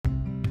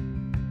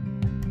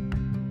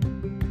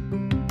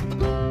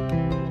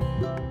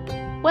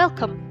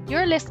Welcome.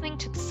 You're listening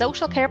to the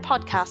Social Care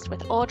Podcast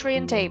with Audrey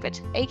and David,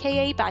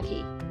 aka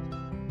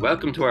Baggie.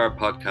 Welcome to our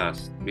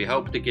podcast. We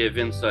hope to give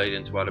insight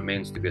into what it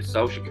means to be a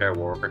social care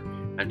worker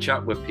and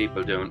chat with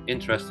people doing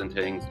interesting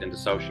things in the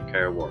social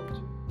care world.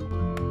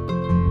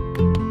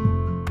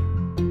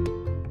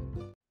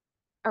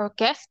 Our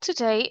guest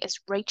today is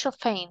Rachel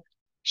Fayne.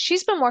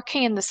 She's been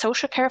working in the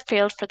social care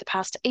field for the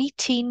past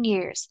 18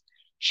 years.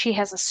 She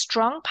has a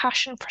strong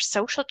passion for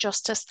social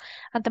justice,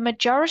 and the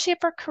majority of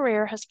her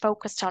career has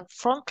focused on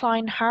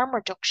frontline harm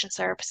reduction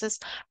services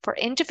for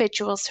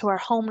individuals who are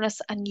homeless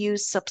and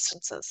use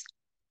substances.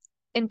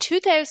 In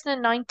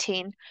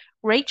 2019,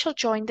 Rachel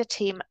joined the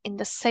team in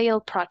the SAOL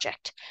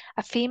Project,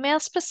 a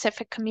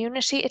female-specific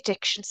community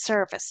addiction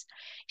service.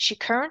 She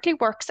currently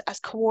works as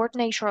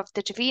co-ordinator of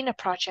the DAVINA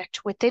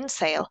Project within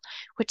SAOL,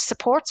 which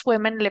supports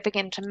women living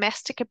in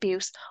domestic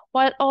abuse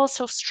while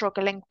also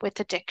struggling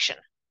with addiction.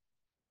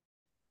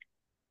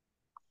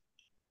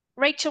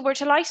 Rachel, we're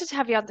delighted to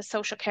have you on the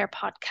Social Care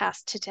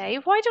Podcast today.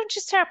 Why don't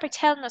you start by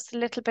telling us a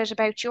little bit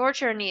about your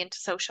journey into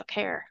social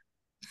care?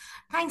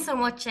 Thanks so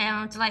much.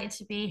 I'm delighted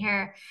to be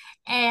here.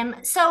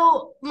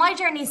 So my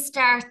journey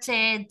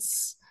started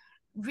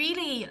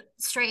really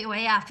straight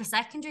away after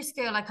secondary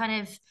school.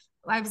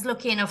 I was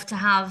lucky enough to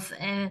have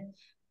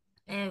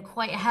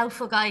quite a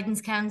helpful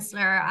guidance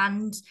counsellor,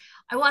 and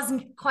I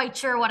wasn't quite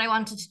sure what I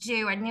wanted to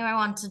do. I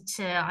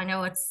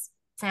know it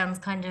sounds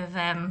kind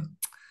of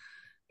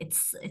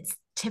it's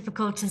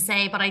typical to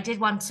say, but I did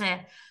want to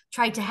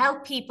try to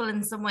help people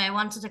in some way. I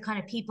wanted a kind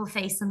of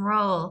people-facing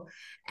role.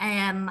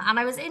 And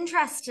I was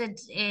interested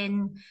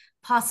in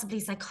possibly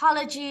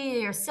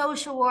psychology or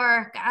social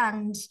work.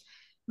 And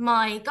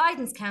my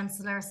guidance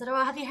counsellor said,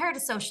 "Oh, have you heard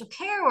of social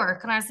care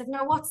work?" And I was like,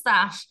 "No, what's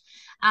that?"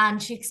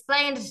 And she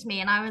explained it to me,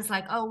 and I was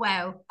like, "Oh,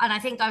 wow." And I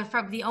think I was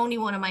probably the only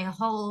one in my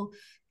whole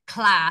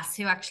class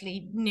who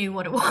actually knew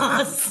what it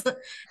was.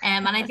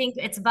 And I think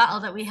it's a battle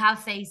that we have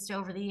faced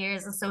over the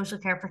years as social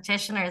care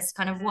practitioners,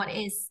 kind of what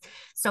is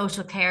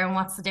social care and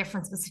what's the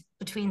difference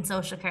between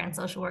social care and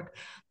social work.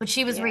 But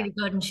she was really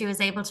good, and she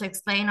was able to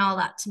explain all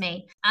that to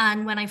me.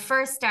 And when I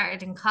first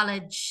started in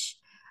college,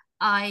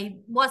 I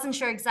wasn't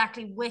sure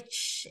exactly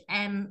which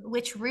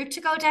route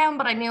to go down,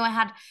 but I knew I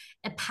had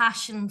a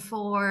passion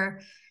for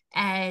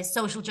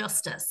social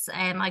justice.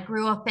 I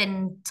grew up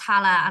in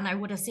Tala, and I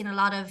would have seen a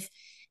lot of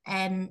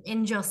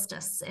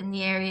injustice in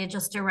the area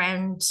just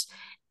around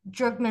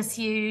drug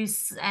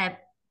misuse,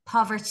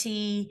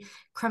 poverty,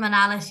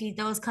 criminality,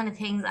 those kind of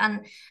things.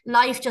 And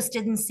life just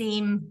didn't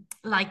seem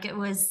like it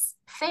was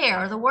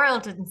fair, or the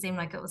world didn't seem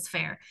like it was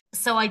fair.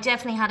 So I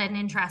definitely had an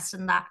interest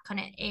in that kind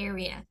of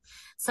area.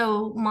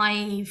 So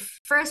my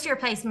first year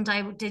placement,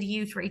 I did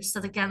youth reach.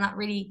 So again, that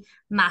really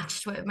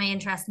matched with my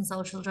interest in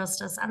social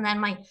justice. And then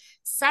my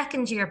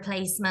second year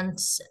placement,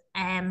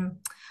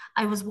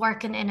 I was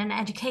working in an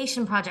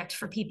education project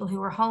for people who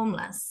were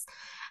homeless.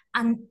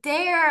 And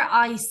there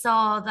I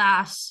saw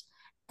that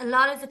a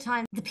lot of the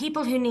time, the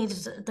people who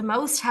needed the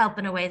most help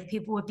in a way, the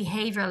people with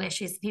behavioral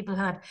issues, the people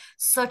who had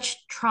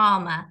such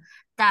trauma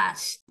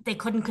that they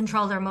couldn't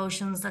control their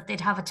emotions, that they'd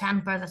have a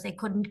temper, that they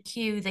couldn't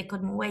queue, they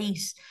couldn't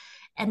wait,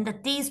 and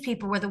that these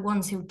people were the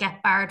ones who would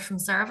get barred from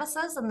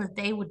services, and that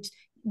they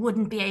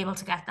wouldn't be able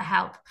to get the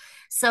help.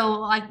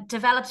 So I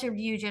developed a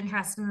huge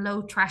interest in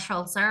low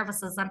threshold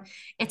services. And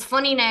it's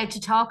funny now to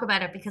talk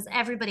about it because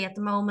everybody at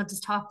the moment is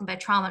talking about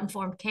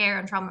trauma-informed care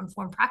and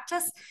trauma-informed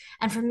practice.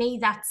 And for me,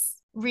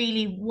 that's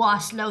really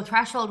what low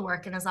threshold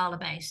working is all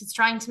about. It's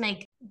trying to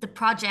make the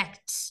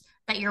project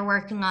that you're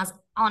working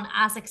on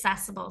as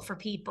accessible for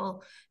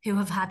people who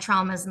have had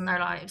traumas in their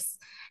lives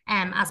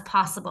as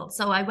possible.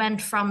 So I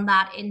went from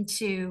that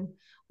into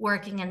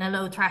working in a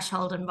low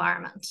threshold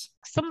environment.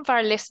 Some of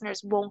our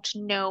listeners won't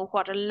know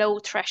what a low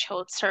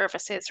threshold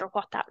service is or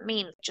what that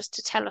means. Just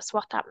to tell us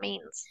what that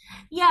means.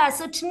 Yeah,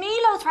 so to me,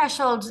 low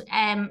threshold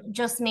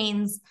just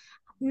means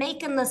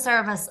making the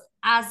service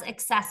as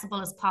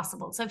accessible as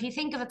possible. So if you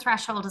think of a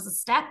threshold as a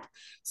step,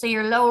 so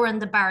you're lowering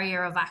the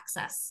barrier of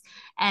access.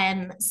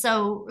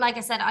 So like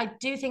I said, I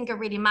do think it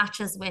really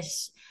matches with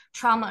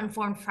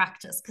trauma-informed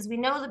practice, because we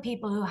know that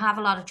people who have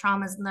a lot of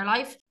traumas in their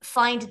life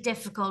find it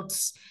difficult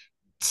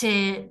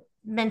to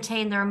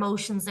maintain their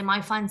emotions. They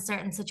might find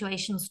certain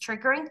situations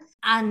triggering,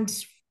 and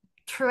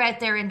throughout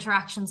their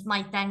interactions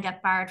might then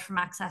get barred from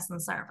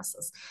accessing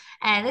services.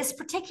 And this is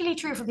particularly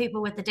true for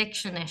people with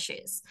addiction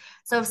issues.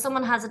 So if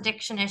someone has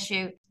addiction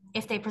issue,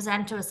 if they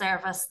present to a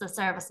service, the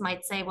service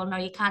might say, "Well, no,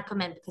 you can't come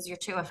in because you're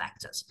too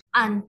affected."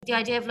 And the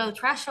idea of low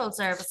threshold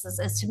services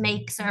is to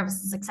make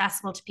services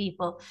accessible to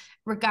people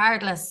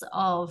regardless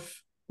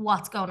of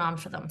what's going on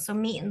for them. So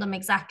meeting them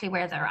exactly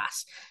where they're at,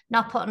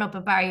 not putting up a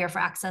barrier for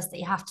access that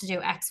you have to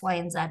do X, Y,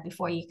 and Z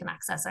before you can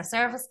access our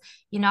service.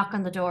 You knock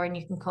on the door and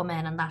you can come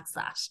in, and that's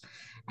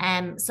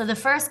that. So the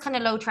first kind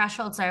of low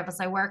threshold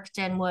service I worked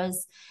in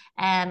was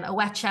a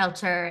wet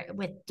shelter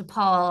with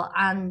DePaul,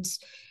 and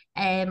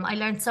I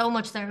learned so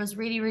much there. It was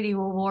really, really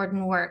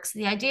rewarding work. So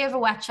the idea of a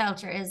wet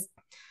shelter is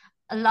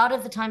a lot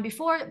of the time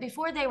before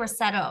they were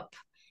set up,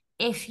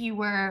 if you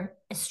were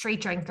a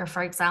street drinker,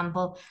 for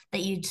example,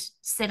 that you'd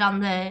sit on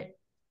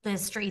the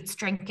streets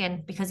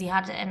drinking because you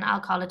had an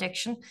alcohol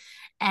addiction.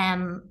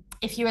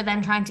 If you were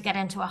then trying to get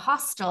into a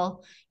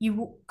hostel,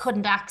 you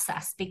couldn't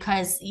access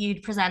because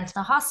you'd present to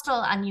the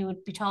hostel and you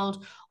would be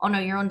told, oh no,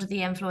 you're under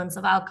the influence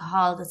of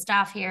alcohol. The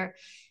staff here,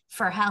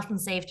 for health and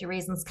safety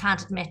reasons,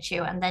 can't admit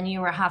you. And then you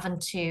were having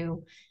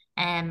to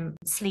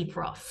sleep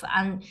rough.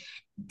 And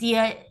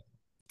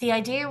the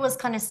idea was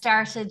kind of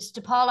started,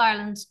 DePaul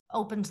Ireland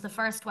opened the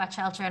first wet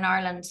shelter in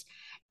Ireland,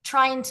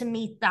 trying to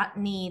meet that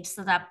need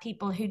so that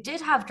people who did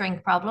have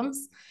drink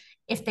problems,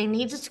 if they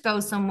needed to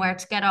go somewhere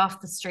to get off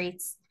the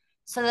streets,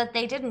 so that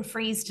they didn't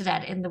freeze to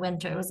death in the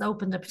winter, it was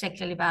opened a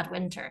particularly bad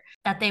winter,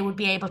 that they would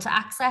be able to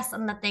access,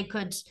 and that they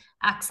could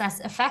access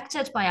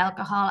affected by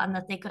alcohol, and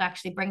that they could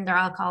actually bring their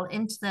alcohol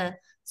into the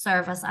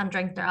service and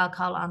drink their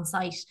alcohol on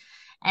site.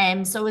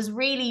 So it was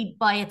really,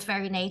 by its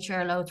very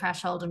nature, a low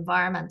threshold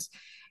environment.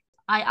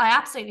 I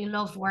absolutely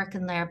loved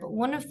working there, but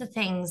one of the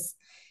things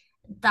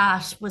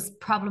that was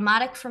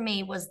problematic for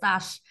me was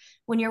that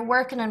when you're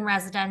working in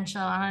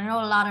residential, and I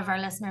know a lot of our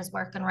listeners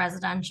work in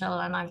residential,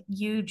 and I have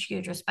huge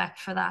respect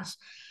for that.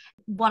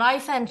 What I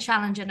found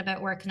challenging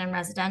about working in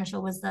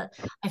residential was that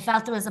I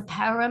felt there was a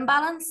power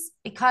imbalance,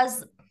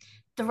 because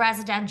the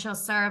residential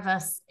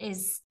service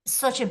is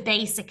such a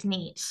basic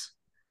need,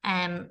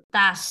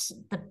 that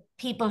the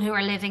people who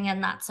are living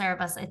in that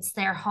service, it's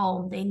their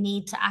home, they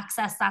need to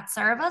access that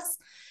service.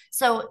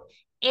 So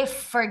if,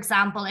 for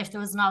example, if there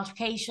was an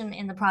altercation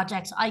in the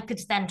project, I could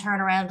then turn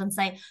around and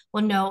say,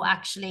 well, no,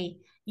 actually,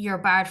 you're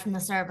barred from the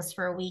service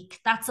for a week.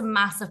 That's a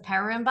massive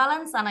power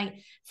imbalance. And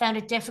I found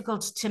it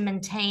difficult to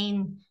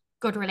maintain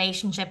good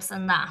relationships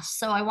in that.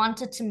 So I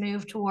wanted to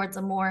move towards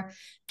a more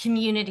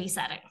community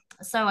setting.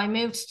 So I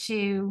moved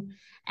to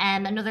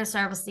another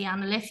service, the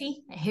Anna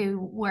Liffey, who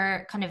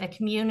were kind of a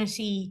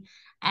community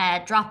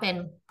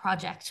drop-in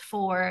project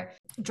for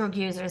drug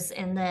users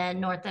in the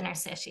North Inner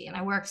City. And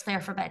I worked there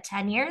for about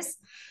 10 years.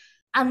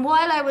 And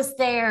while I was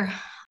there,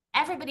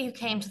 everybody who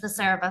came to the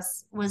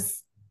service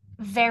was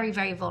very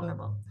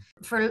vulnerable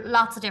for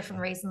lots of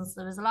different reasons.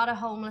 There was a lot of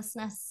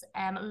homelessness,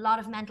 a lot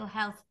of mental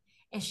health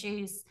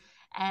issues,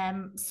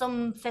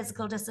 some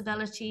physical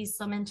disabilities,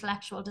 some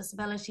intellectual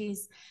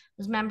disabilities.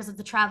 There's members of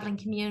the traveling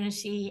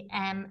community.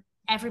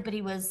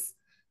 Everybody was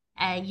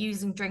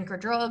using drink or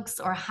drugs,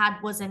 or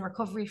was in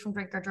recovery from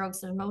drink or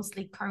drugs, and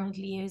mostly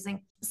currently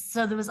using.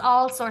 So there was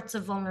all sorts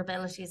of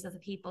vulnerabilities of the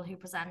people who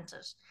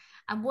presented.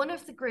 And one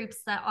of the groups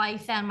that I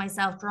found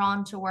myself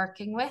drawn to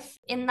working with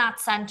in that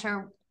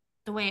centre,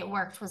 the way it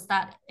worked was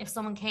that if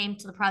someone came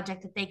to the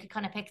project, that they could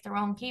kind of pick their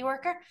own key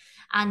worker,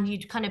 and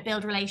you'd kind of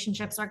build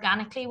relationships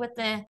organically with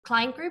the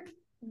client group.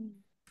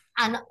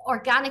 And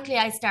organically,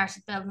 I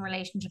started building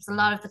relationships a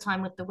lot of the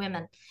time with the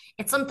women.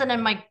 It's something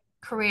in my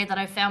career that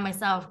I found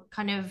myself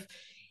kind of,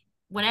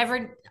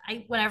 whenever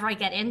I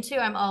get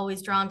into, I'm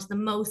always drawn to the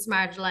most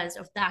marginalized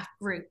of that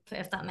group,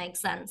 if that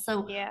makes sense.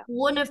 So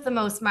one of the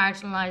most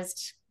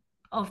marginalized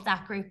of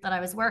that group that I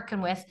was working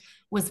with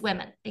was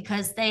women,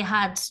 because they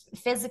had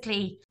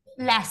physically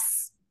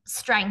less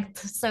strength.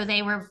 So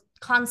they were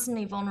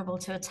constantly vulnerable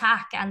to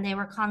attack, and they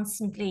were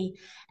constantly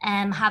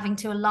having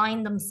to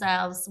align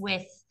themselves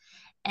with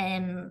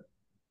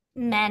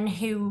men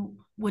who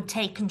would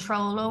take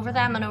control over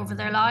them and over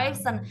their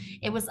lives. And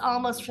it was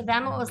almost, for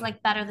them, it was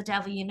like better the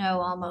devil you know,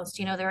 almost.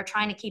 You know, they were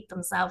trying to keep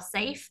themselves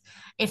safe.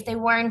 If they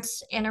weren't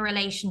in a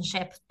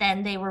relationship,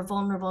 then they were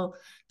vulnerable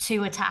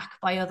to attack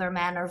by other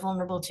men, or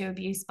vulnerable to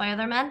abuse by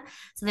other men.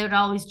 So they would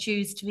always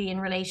choose to be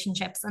in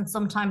relationships, and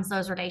sometimes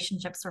those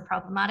relationships were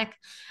problematic.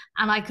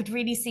 And I could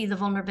really see the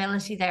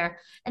vulnerability there.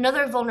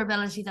 Another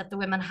vulnerability that the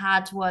women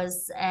had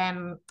was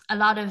a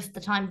lot of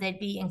the time they'd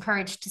be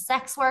encouraged to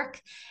sex work,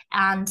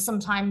 and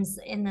sometimes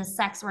in the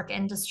sex work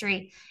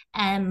industry,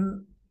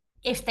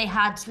 if they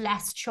had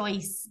less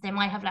choice, they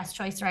might have less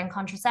choice around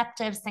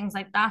contraceptives, things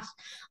like that.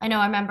 I know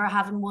I remember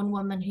having one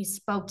woman who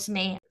spoke to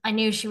me. I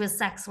knew she was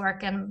sex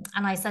working,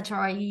 and I said to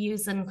her, are you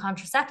using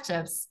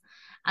contraceptives?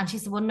 And she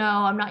said, well, no,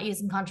 I'm not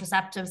using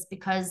contraceptives,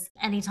 because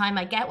anytime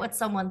I get with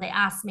someone, they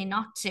ask me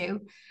not to.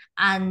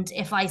 And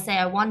if I say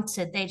I want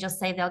to, they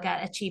just say they'll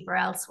get it cheaper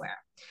elsewhere.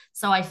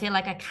 So I feel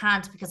like I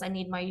can't, because I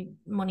need my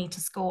money to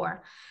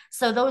score.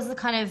 So those are the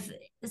kind of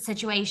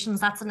situations,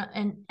 that's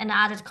an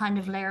added kind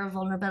of layer of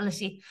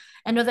vulnerability.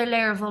 Another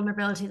layer of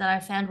vulnerability that I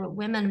found with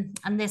women,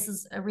 and this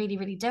is a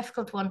really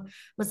difficult one,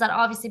 was that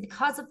obviously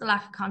because of the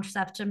lack of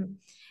contraception,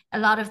 a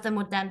lot of them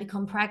would then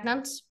become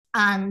pregnant,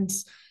 and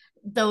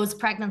those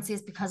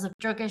pregnancies, because of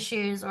drug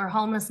issues or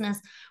homelessness,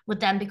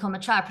 would then become a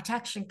child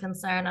protection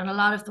concern. And a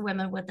lot of the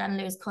women would then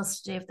lose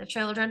custody of their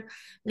children,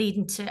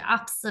 leading to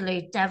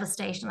absolute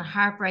devastation and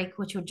heartbreak,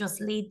 which would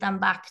just lead them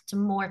back to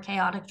more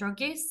chaotic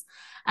drug use.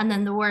 And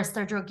then the worse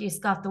their drug use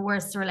got, the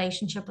worse the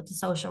relationship with the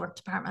social work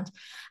department.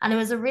 And it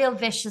was a real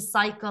vicious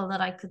cycle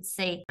that I could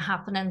see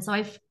happening. So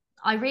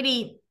I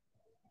really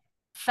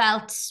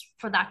felt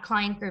for that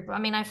client group. I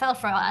mean, I felt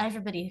for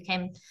everybody who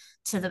came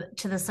to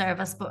the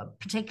service, but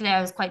particularly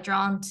I was quite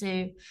drawn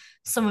to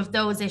some of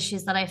those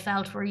issues that I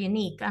felt were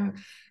unique. And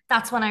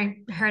that's when I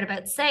heard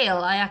about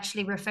SAOL. I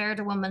actually referred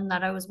a woman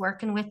that I was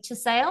working with to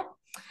SAOL.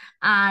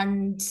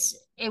 And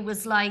it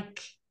was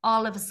like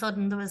all of a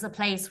sudden there was a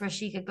place where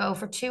she could go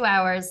for 2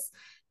 hours,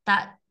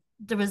 that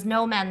there was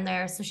no men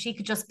there. So she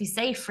could just be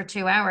safe for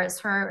 2 hours.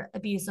 Her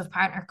abusive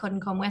partner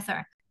couldn't come with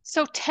her.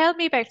 So tell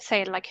me about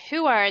SAOL. Like,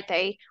 who are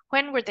they?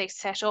 When were they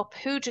set up?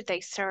 Who did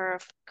they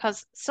serve?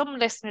 Because some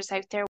listeners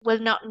out there will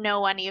not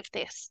know any of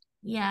this.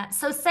 Yeah,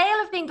 so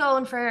SAOL have been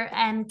going for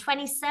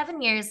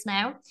 27 years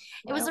now.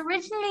 It was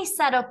originally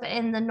set up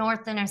in the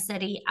North Inner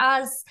City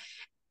as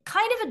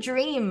kind of a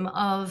dream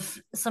of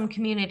some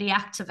community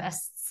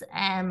activists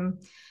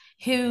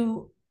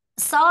who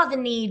saw the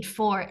need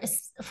for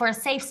a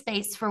safe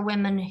space for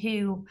women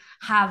who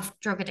have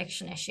drug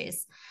addiction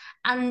issues.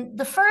 And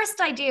the first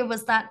idea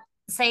was that,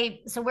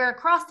 so we're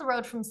across the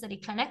road from City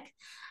Clinic,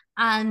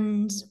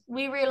 and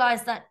we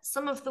realized that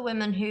some of the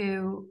women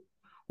who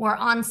were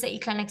on City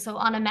Clinic, so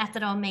on a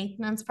methadone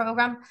maintenance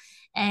program,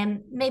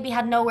 maybe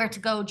had nowhere to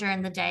go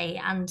during the day,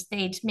 and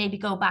they'd maybe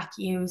go back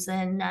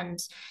using, and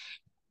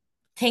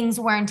things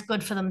weren't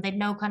good for them. They'd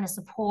no kind of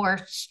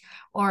support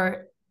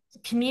or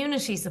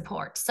community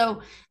support.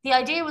 So the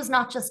idea was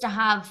not just to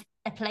have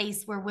a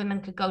place where women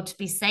could go to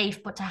be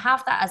safe, but to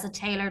have that as a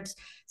tailored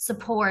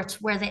support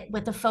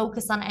with a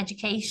focus on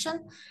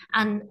education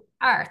and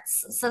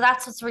arts. So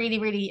that's what's really,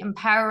 really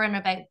empowering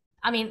about.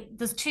 I mean,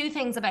 there's two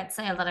things about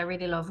SAOL that I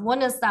really love.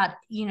 One is that,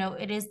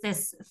 it is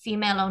this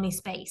female-only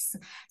space.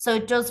 So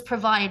it does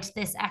provide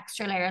this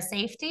extra layer of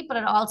safety, but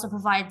it also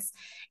provides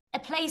a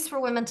place for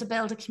women to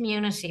build a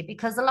community,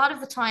 because a lot of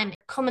the time,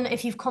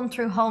 if you've come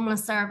through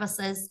homeless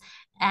services,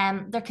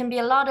 there can be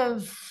a lot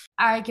of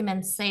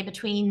arguments, say,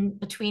 between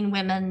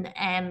women,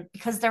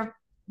 because they're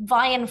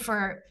vying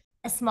for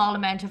a small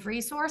amount of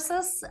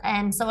resources.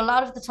 And so a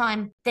lot of the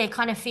time they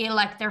kind of feel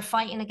like they're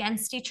fighting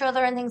against each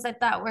other and things like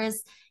that.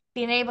 Whereas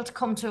being able to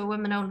come to a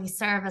women-only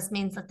service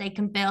means that they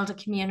can build a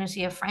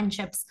community of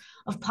friendships,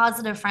 of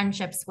positive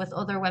friendships with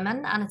other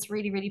women. And it's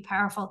really, really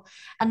powerful.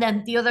 And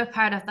then the other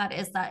part of that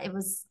is that it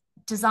was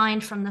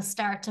designed from the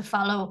start to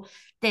follow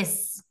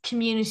this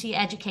community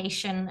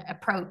education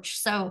approach.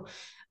 So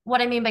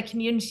what I mean by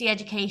community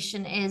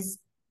education is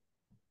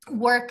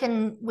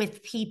working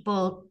with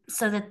people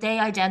so that they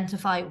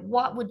identify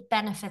what would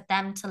benefit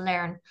them to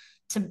learn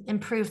to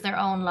improve their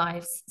own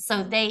lives.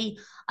 So they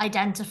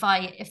identify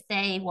if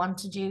they want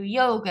to do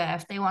yoga,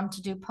 if they want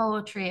to do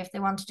poetry, if they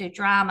want to do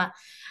drama.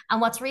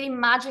 And what's really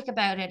magic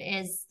about it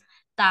is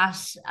that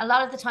a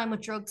lot of the time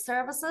with drug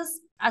services,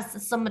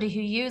 as somebody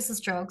who uses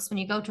drugs, when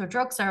you go to a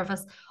drug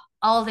service,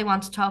 all they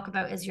want to talk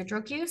about is your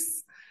drug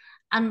use.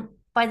 And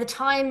by the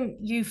time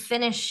you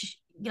finish,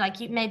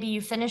 maybe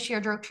you finish your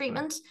drug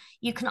treatment,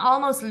 you can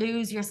almost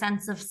lose your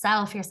sense of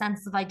self, your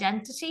sense of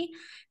identity,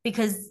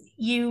 because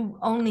you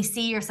only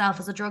see yourself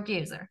as a drug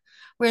user.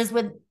 Whereas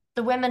with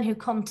the women who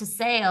come to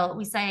SAOL,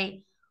 we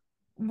say,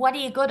 what are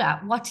you good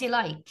at? What do you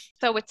like?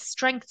 So it's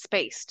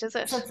strengths-based, is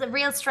it? So it's a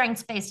real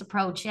strengths-based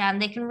approach, yeah,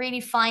 and they can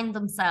really find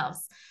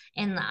themselves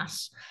in that.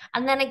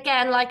 And then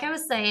again, like I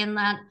was saying,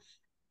 that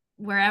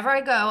wherever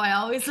I go, I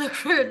always look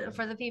for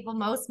the people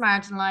most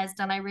marginalised,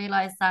 and I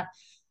realised that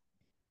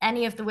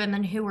any of the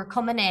women who were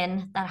coming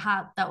in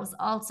that was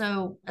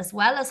also, as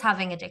well as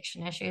having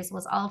addiction issues,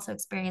 was also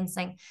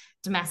experiencing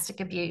domestic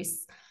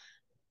abuse,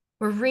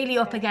 were really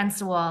up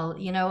against a wall.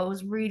 It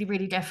was really,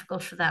 really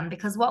difficult for them,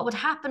 because what would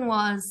happen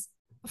was,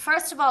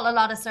 first of all, a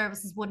lot of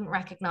services wouldn't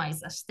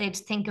recognize it. They'd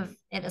think of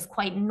it as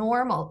quite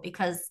normal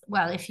because,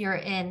 well, if you're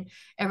in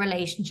a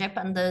relationship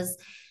and there's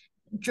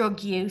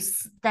drug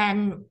use,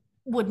 then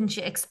wouldn't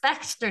you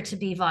expect there to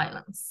be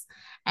violence?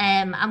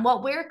 And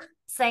what we're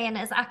saying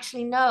is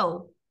actually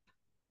no,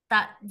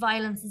 that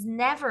violence is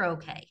never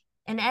okay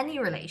in any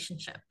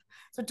relationship.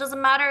 So it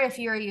doesn't matter if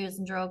you're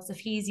using drugs, if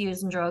he's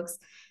using drugs.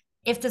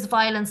 If there's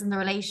violence in the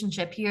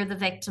relationship, you're the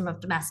victim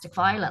of domestic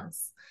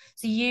violence.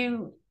 So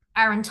you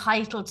are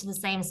entitled to the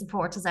same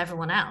support as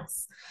everyone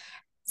else.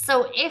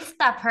 So if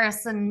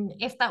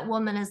that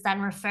woman is then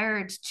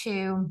referred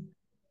to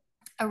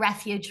a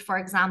refuge, for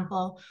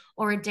example,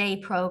 or a day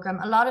program,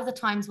 a lot of the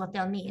times what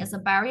they'll meet is a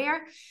barrier.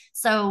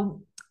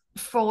 So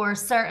for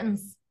certain,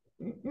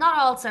 not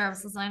all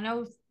services, I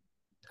know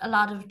a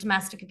lot of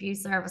domestic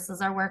abuse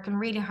services are working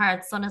really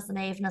hard. Sunnis and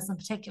Avenus in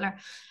particular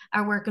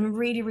are working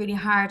really, really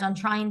hard on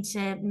trying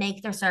to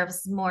make their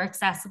services more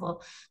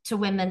accessible to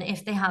women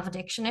if they have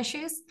addiction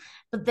issues.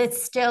 But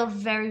it's still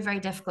very,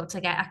 very difficult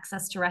to get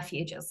access to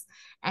refuges.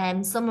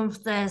 And some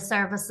of the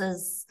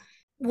services,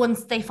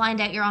 once they find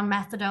out you're on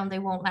methadone, they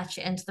won't let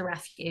you into the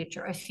refuge.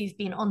 Or if you've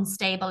been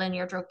unstable in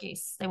your drug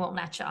use, they won't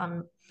let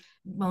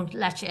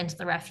you into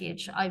the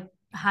refuge. I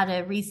had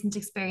a recent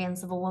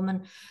experience of a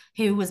woman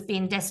who was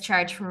being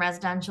discharged from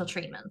residential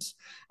treatment,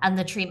 and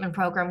the treatment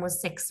program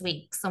was 6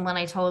 weeks. And when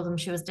I told them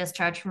she was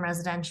discharged from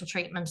residential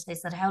treatment, they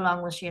said, how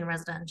long was she in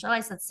residential?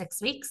 I said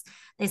 6 weeks.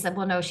 They said,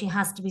 well, no, she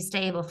has to be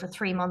stable for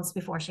 3 months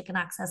before she can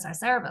access our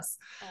service.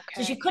 Okay.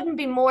 So she couldn't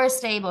be more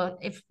stable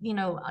if,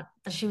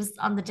 she was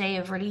on the day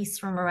of release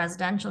from a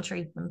residential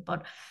treatment.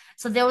 But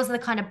so those are the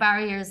kind of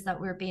barriers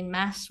that we're being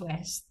met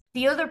with.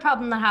 The other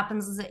problem that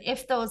happens is that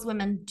if those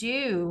women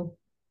do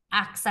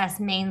access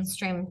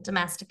mainstream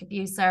domestic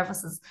abuse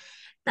services,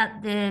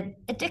 that the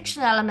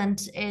addiction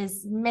element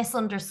is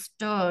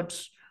misunderstood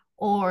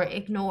or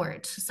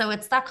ignored. So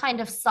it's that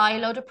kind of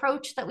siloed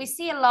approach that we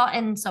see a lot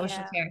in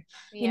social care.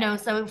 You know,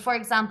 so for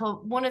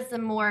example, one of the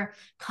more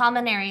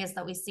common areas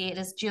that we see it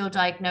is dual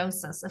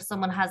diagnosis. If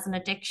someone has an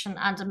addiction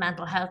and a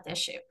mental health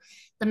issue,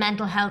 the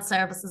mental health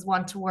services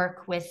want to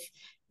work with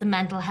the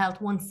mental health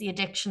once the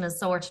addiction is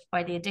sorted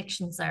by the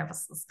addiction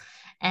services.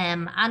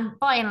 And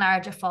by and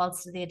large, it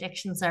falls to the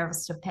addiction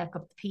service to pick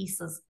up the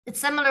pieces. It's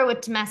similar with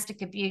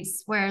domestic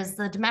abuse, whereas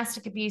the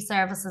domestic abuse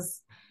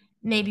services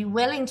may be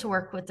willing to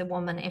work with the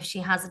woman if she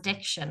has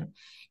addiction.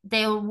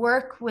 They'll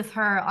work with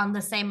her on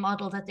the same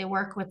model that they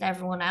work with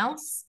everyone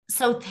else.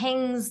 So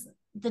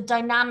the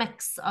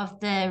dynamics of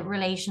the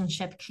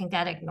relationship can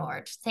get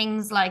ignored.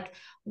 Things like,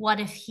 what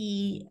if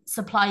he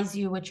supplies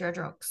you with your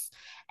drugs?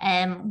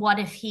 What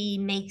if he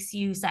makes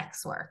you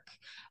sex work?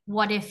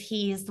 What if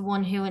he's the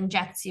one who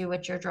injects you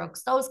with your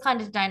drugs? Those kind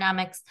of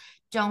dynamics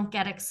don't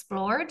get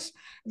explored.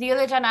 The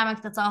other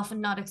dynamic that's often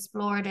not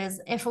explored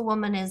is if a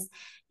woman is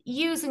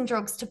using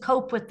drugs to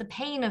cope with the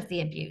pain of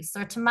the abuse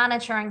or to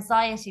manage her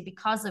anxiety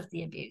because of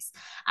the abuse.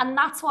 And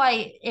that's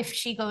why if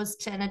she goes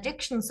to an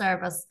addiction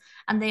service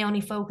and they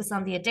only focus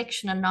on the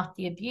addiction and not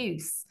the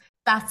abuse,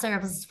 that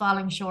service is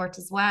falling short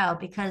as well,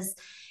 because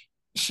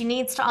she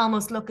needs to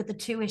almost look at the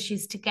two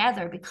issues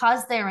together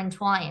because they're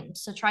entwined.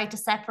 To try to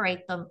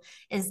separate them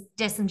is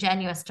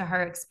disingenuous to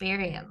her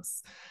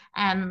experience.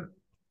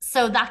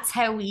 So that's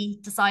how we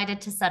decided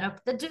to set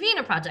up the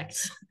DAVINA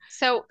Project.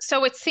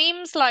 So it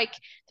seems like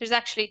there's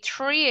actually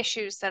three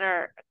issues that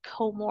are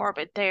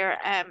comorbid there.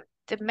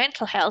 The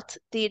mental health,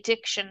 the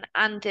addiction,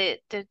 and the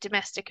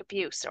domestic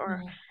abuse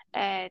or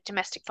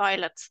domestic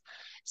violence.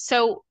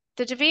 So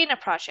the DAVINA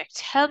Project,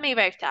 tell me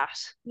about that.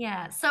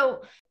 Yeah,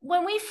 so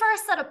when we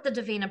first set up the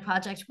DAVINA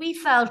Project, we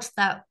felt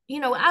that, you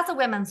know, as a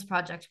women's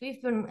project,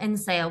 we've been in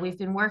SAOL, we've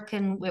been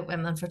working with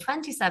women for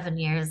 27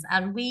 years,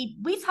 and we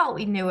thought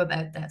we knew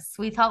about this.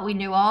 We thought we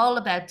knew all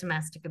about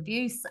domestic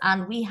abuse,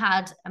 and we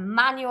had a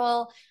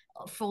manual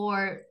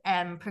for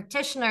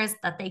practitioners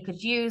that they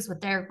could use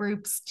with their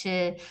groups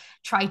to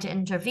try to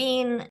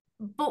intervene.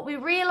 But we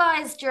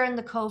realized during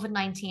the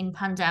COVID-19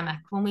 pandemic,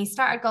 when we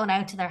started going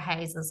out to their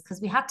houses, because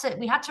we had to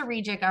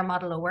rejig our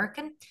model of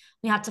working,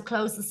 we had to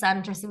close the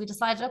centre. So we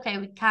decided, okay,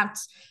 we can't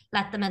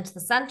let them into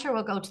the centre,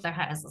 we'll go to their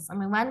houses. And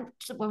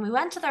when we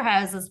went to their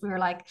houses, we were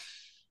like,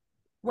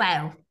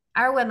 wow,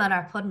 our women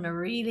are putting a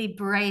really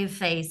brave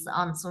face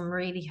on some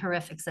really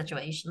horrific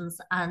situations.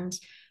 And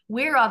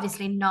we're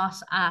obviously not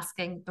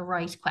asking the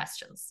right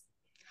questions.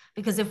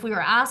 Because if we were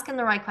asking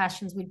the right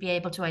questions, we'd be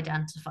able to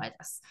identify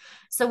this.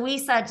 So we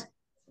said,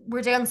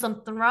 we're doing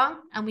something wrong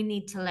and we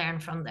need to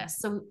learn from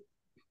this.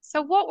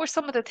 So what were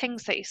some of the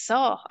things that you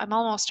saw? I'm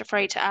almost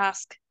afraid to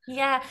ask.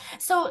 Yeah.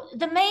 So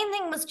the main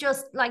thing was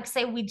just like,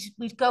 say we'd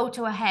go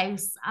to a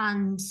house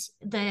and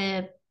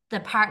the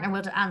partner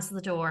would answer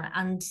the door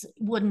and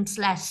wouldn't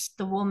let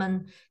the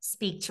woman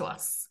speak to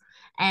us,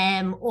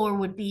 or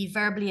would be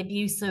verbally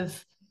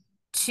abusive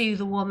to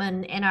the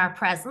woman in our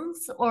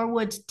presence, or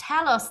would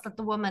tell us that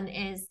the woman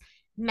is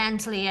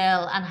mentally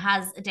ill and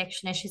has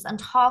addiction issues and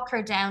talk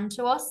her down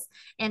to us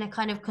in a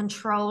kind of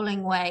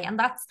controlling way. And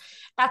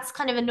that's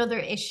kind of another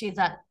issue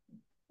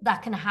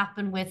that can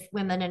happen with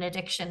women in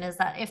addiction, is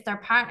that if their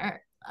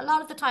partner, a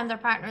lot of the time their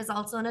partner is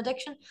also in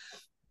addiction,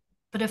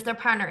 but if their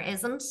partner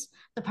isn't,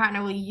 the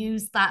partner will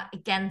use that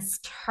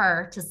against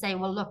her to say,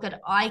 well, look,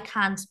 I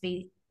can't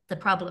be the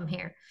problem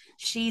here.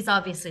 She's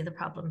obviously the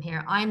problem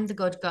here. I'm the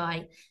good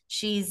guy.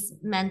 She's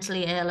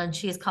mentally ill and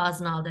she's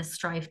causing all this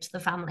strife to the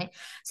family.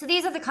 So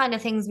these are the kind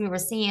of things we were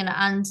seeing.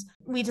 And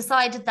we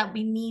decided that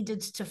we needed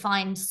to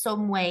find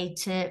some way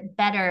to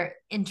better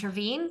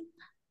intervene,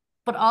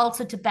 but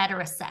also to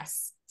better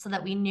assess so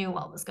that we knew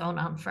what was going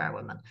on for our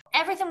women.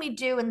 Everything we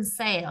do in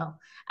SAOL,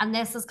 and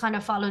this has kind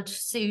of followed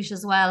suit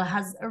as well,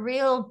 has a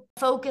real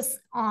focus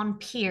on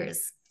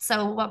peers.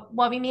 So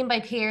what we mean by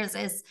peers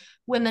is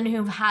women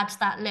who've had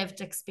that lived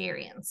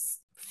experience,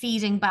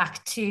 feeding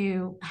back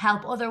to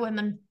help other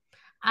women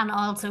and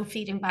also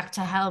feeding back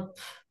to help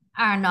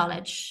our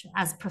knowledge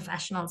as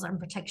professionals and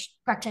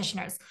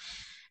practitioners.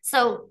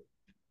 So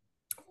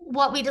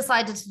what we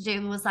decided to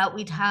do was that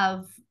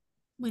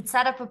we'd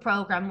set up a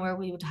program where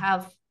we would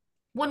have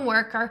one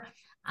worker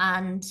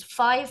and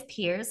 5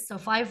 peers, so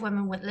 5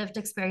 women with lived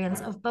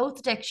experience of both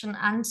addiction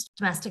and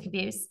domestic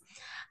abuse,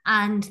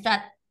 and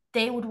that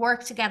they would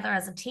work together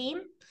as a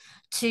team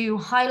to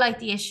highlight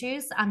the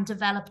issues and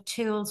develop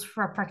tools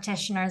for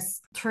practitioners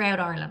throughout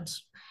Ireland.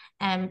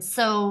 And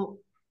so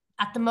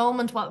at the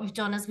moment, what we've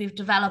done is we've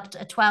developed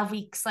a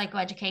 12-week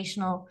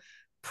psychoeducational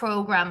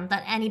program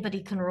that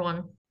anybody can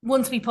run.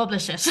 Once we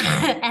publish it,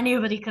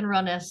 anybody can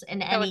run it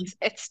in any.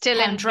 It's still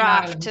in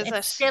draft, is it?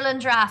 It's still in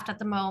draft at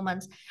the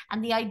moment.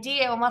 And the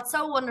idea, and what's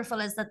so wonderful,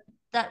 is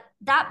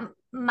that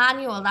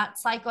manual, that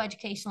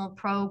psychoeducational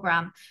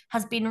program,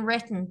 has been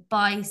written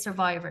by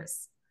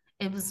survivors.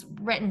 it was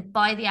written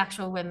by the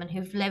actual women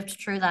who've lived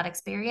through that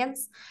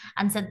experience,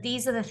 and said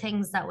these are the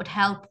things that would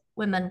help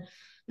women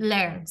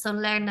learn. So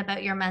learn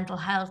about your mental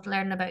health,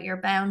 learn about your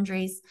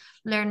boundaries,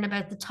 learn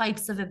about the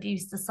types of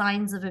abuse, the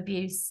signs of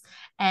abuse,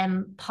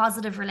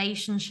 positive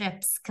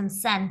relationships,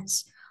 consent,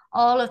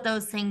 all of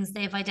those things.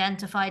 They've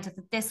identified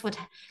that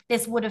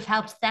this would have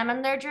helped them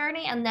in their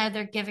journey, and now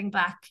they're giving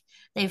back.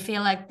 They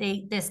feel like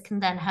this can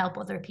then help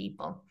other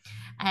people.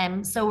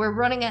 So we're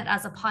running it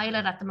as a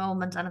pilot at the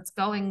moment, and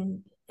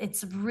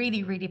it's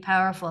really, really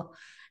powerful,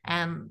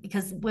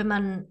 because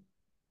women,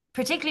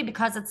 particularly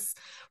because it's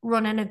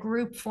run in a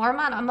group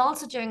format. I'm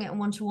also doing it in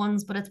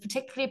one-to-ones, but it's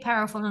particularly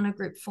powerful in a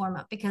group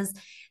format because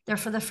they're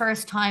for the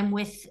first time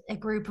with a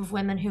group of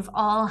women who've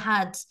all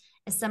had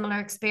a similar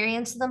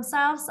experience to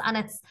themselves. And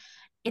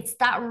it's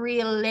that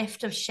real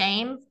lift of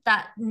shame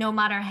that no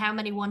matter how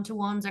many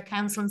one-to-ones or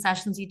counseling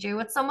sessions you do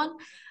with someone,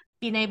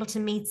 being able to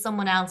meet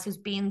someone else who's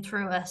been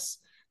through it,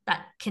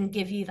 that can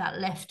give you that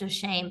lift of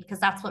shame, because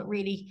that's what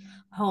really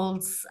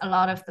holds a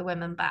lot of the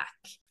women back.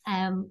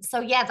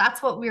 So yeah,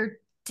 that's what we're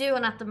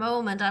doing at the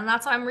moment, and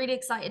that's why I'm really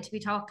excited to be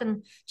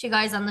talking to you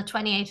guys on the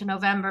 28th of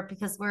November,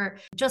 because we're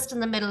just in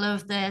the middle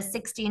of the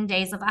 16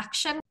 days of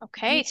action.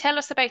 Okay, tell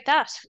us about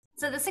that.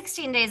 So the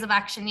 16 days of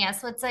action,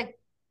 so it's a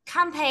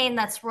campaign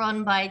that's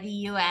run by the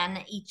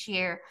UN each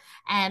year,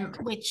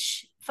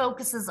 which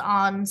focuses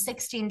on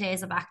 16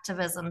 days of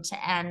activism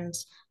to end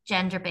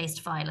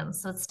gender-based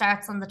violence. So it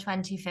starts on the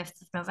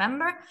 25th of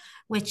November,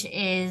 which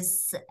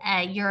is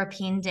a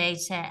European Day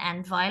to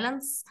End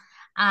Violence,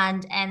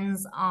 and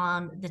ends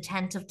on the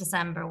 10th of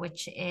December,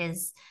 which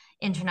is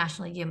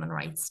International Human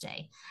Rights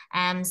Day.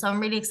 So I'm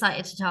really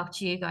excited to talk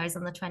to you guys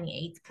on the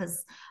 28th,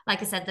 because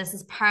like I said, this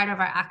is part of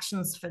our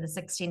actions for the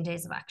 16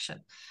 days of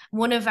action.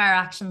 One of our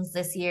actions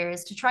this year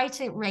is to try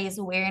to raise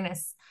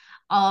awareness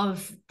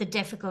of the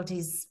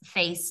difficulties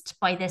faced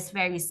by this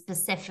very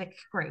specific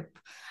group.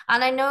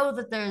 And I know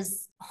that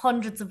there's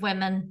hundreds of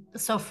women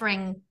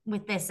suffering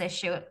with this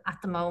issue at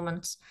the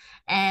moment.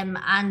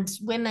 And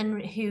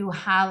women who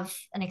have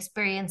an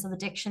experience of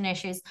addiction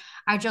issues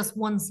are just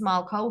one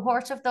small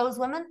cohort of those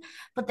women,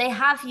 but they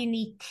have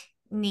unique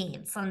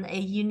needs and a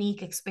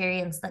unique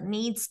experience that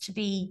needs to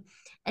be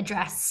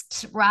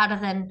addressed, rather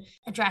than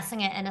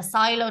addressing it in a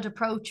siloed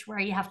approach where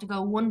you have to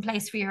go one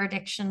place for your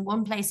addiction,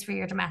 one place for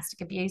your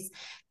domestic abuse,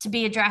 to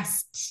be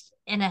addressed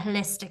in a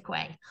holistic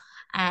way,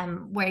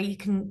 where you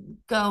can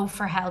go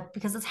for help,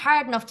 because it's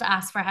hard enough to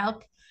ask for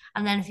help.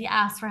 And then if you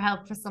ask for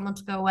help, for someone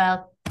to go,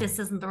 well, this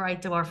isn't the right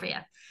door for you.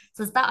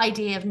 So it's that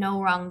idea of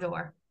no wrong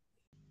door.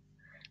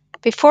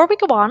 Before we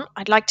go on,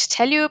 I'd like to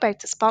tell you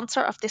about the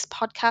sponsor of this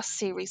podcast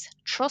series,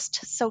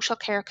 Trust Social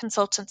Care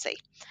Consultancy.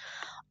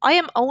 I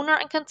am owner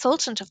and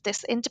consultant of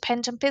this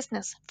independent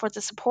business for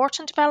the support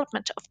and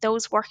development of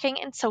those working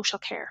in social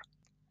care.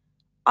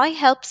 I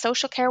help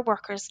social care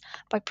workers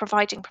by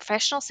providing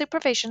professional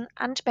supervision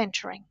and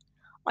mentoring.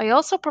 I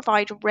also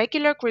provide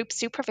regular group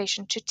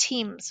supervision to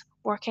teams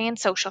working in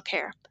social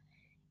care.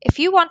 If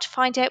you want to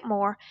find out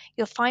more,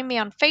 you'll find me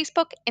on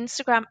Facebook,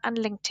 Instagram and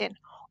LinkedIn,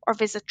 or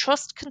visit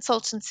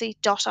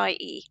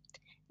trustconsultancy.ie.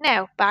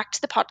 Now, back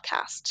to the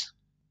podcast.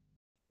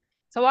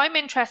 So I'm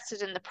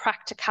interested in the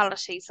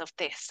practicalities of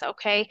this,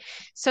 okay?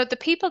 So the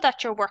people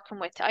that you're working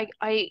with,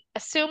 I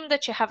assume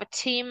that you have a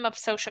team of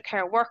social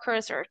care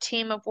workers or a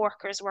team of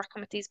workers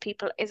working with these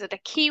people. Is it a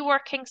key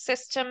working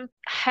system?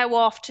 How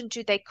often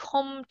do they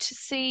come to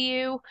see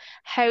you?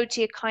 How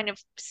do you kind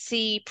of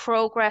see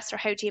progress, or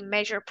how do you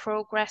measure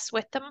progress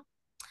with them?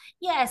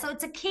 Yeah, so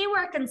it's a key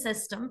working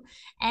system.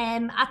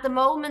 At the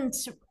moment,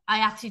 I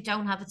actually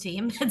don't have a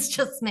team. It's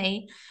just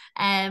me,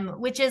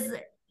 which is,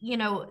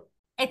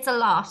 it's a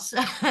lot.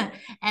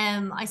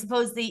 I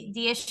suppose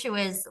the issue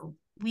is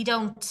we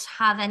don't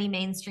have any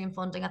mainstream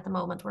funding at the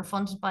moment. We're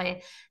funded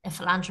by a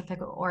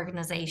philanthropic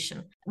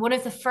organization. One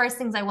of the first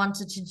things I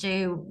wanted to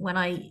do when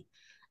I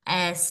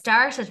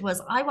started was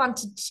I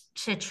wanted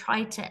to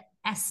try to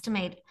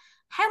estimate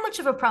how much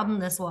of a problem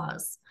this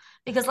was.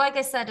 Because like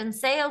I said, in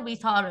SAOL, we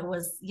thought it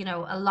was,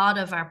 a lot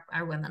of our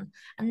women.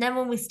 And then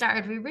when we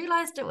started, we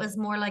realized it was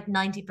more like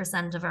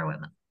 90% of our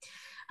women.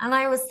 And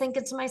I was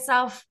thinking to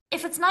myself,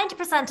 if it's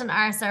 90% in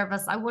our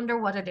service, I wonder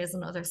what it is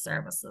in other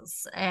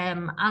services.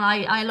 And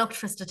I looked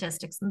for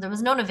statistics, and there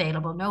was none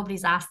available.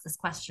 Nobody's asked this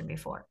question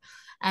before.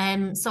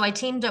 So I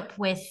teamed up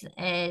with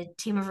a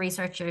team of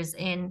researchers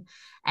in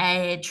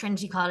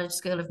Trinity College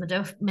School of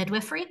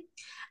Midwifery,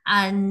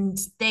 and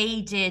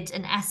they did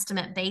an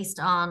estimate based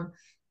on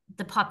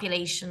the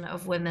population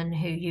of women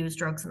who use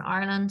drugs in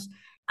Ireland.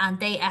 And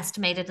they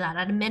estimated that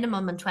at a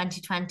minimum in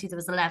 2020, there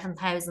was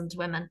 11,000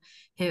 women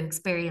who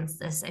experienced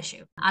this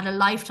issue. At a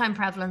lifetime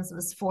prevalence, it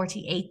was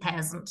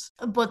 48,000.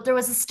 But there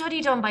was a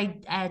study done by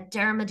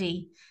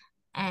Dermody,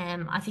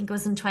 I think it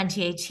was in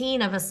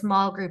 2018, of a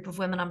small group of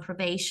women on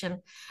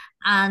probation.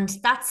 And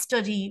that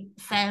study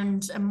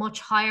found a much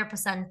higher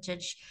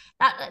percentage.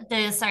 Our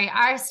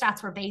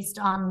stats were based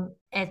on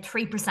a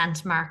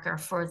 3% marker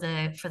for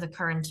the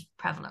current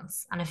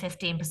prevalence and a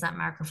 15%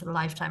 marker for the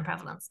lifetime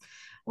prevalence.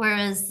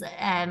 Whereas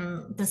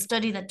the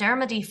study that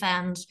Dermody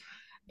found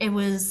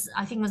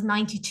I think it was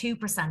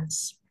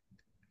 92%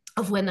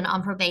 of women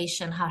on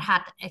probation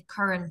had a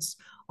current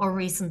or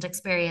recent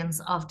experience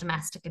of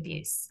domestic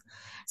abuse.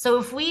 So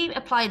if we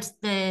applied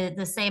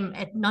the same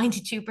at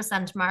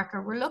 92%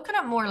 marker, we're looking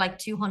at more like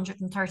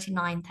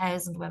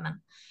 239,000 women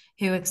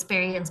who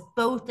experience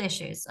both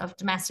issues of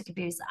domestic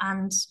abuse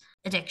and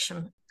addiction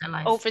in their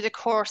life. Over the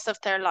course of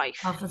their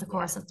life. Over the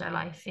course of their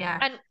life, yeah.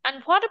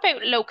 And what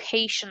about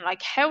location?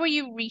 Like, how are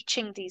you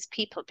reaching these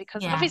people?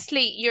 Because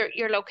obviously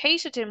you're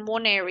located in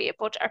one area,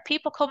 but are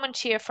people coming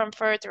to you from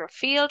further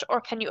afield, or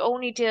can you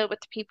only deal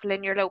with the people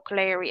in your local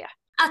area?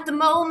 At the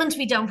moment,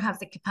 we don't have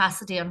the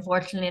capacity,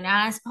 unfortunately. And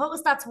I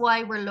suppose that's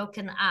why we're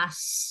looking at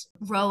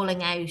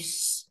rolling out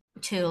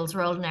tools,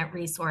 rolling out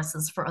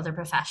resources for other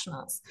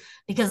professionals,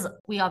 because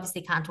we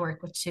obviously can't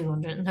work with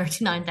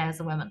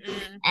 239,000 women.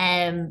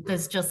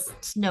 There's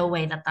just no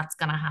way that that's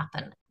going to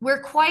happen.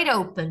 We're quite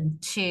open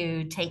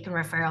to taking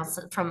referrals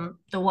from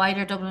the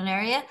wider Dublin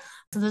area.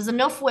 So there's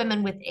enough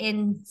women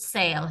within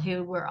SAOL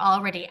who were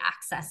already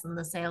accessing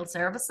the SAOL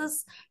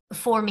services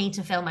for me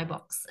to fill my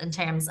books in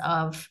terms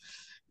of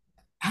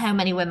how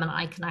many women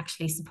I can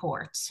actually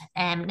support.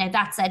 Now,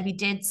 that said,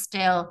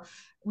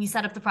 we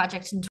set up the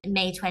project in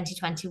May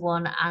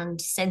 2021,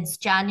 and since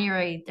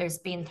January, there's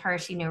been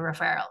 30 new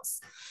referrals.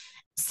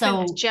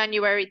 So since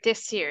January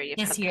this year,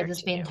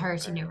 there's been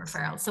 30 new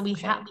referrals. So we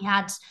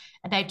had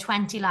about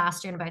 20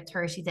 last year and about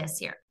 30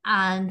 this year.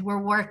 And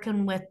we're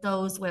working with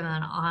those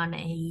women on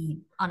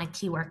a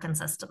key working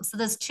system. So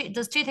there's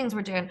two things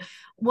we're doing.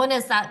 One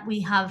is that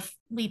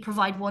we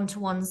provide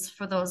one-to-ones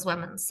for those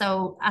women.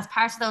 So as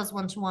part of those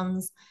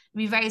one-to-ones, it'll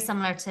be very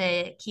similar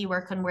to key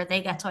working, where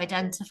they get to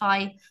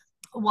identify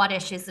what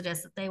issues it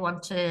is that they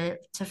want to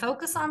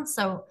focus on.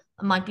 So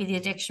it might be the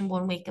addiction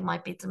one week, it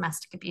might be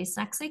domestic abuse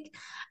next week.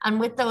 And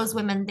with those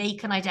women, they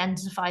can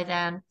identify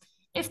then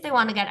if they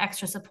want to get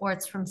extra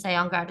supports from, say,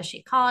 An Garda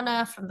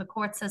Síochána, from the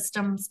court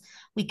systems.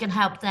 We can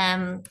help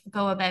them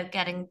go about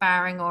getting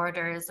barring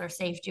orders or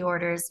safety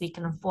orders. We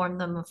can inform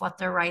them of what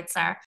their rights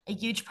are. A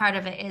huge part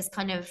of it is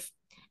kind of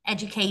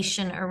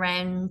education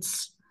around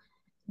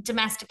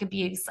domestic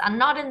abuse, and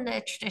not in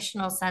the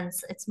traditional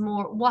sense. It's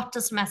more, what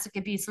does domestic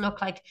abuse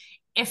look like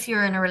if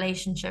you're in a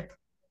relationship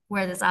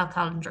where there's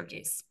alcohol and drug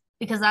use?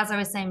 Because as I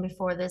was saying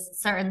before, there's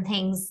certain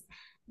things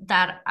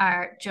that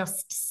are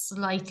just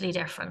slightly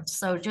different.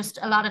 So just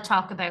a lot of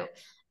talk about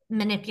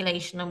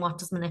manipulation and what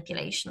does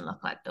manipulation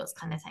look like, those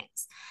kind of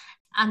things.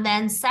 And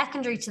then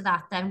secondary to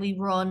that, then we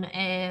run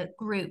a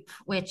group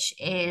which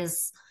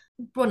is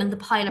running the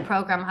pilot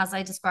program, as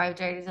I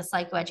described earlier, the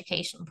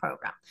psychoeducation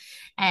program.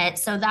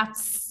 So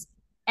that's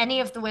any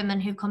of the women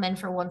who come in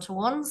for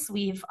one-to-ones.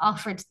 We've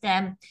offered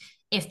them,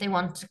 if they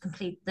want to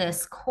complete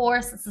this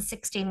course, it's a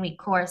 16-week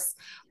course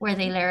where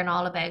they learn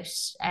all about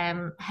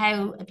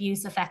how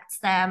abuse affects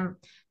them,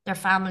 their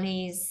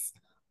families,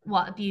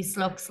 what abuse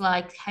looks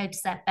like, how to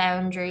set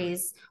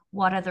boundaries,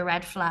 what are the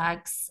red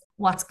flags,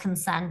 what's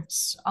consent,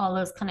 all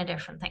those kind of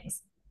different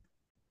things.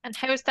 And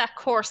how's that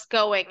course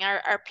going?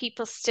 Are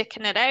people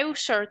sticking it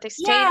out, or are they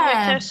staying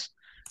with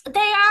it? They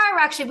are,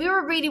 actually. We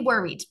were really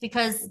worried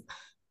because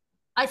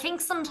I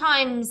think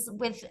sometimes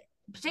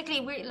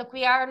particularly,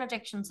 we are an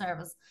addiction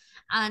service.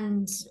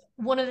 And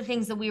one of the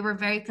things that we were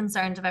very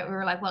concerned about, we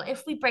were like, well,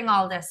 if we bring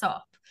all this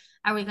up,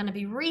 are we going to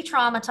be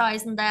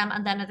re-traumatizing them?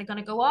 And then are they going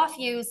to go off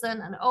using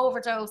and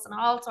overdose and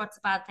all sorts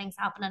of bad things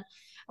happening?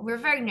 And we were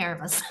very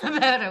nervous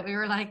about it. We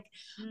were like,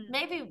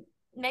 maybe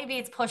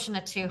it's pushing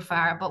it too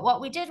far. But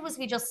what we did was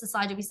we just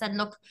decided, we said,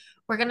 look,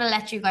 we're going to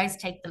let you guys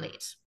take the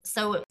lead.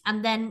 So,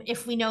 and then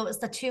if we notice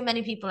that too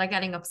many people are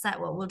getting upset,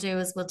 what we'll do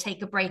is we'll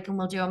take a break and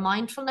we'll do a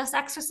mindfulness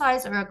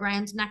exercise or a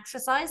grounding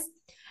exercise,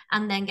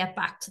 and then get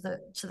back to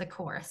the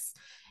course.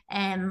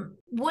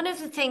 One of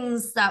the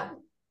things that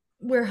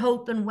we're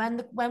hoping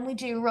when we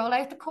do roll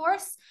out the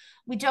course,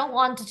 we don't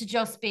want it to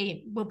just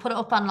be, we'll put it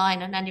up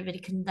online and anybody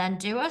can then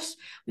do it.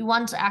 We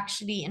want to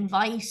actually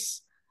invite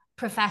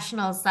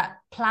professionals that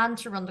plan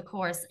to run the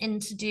course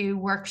in to do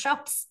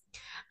workshops.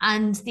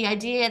 And the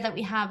idea that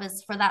we have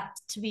is for that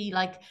to be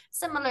like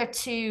similar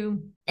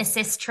to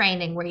assist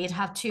training, where you'd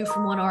have 2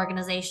 from one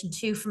organization,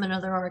 2 from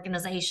another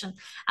organization.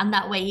 And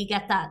that way you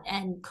get that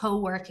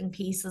co-working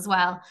piece as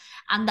well.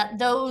 And that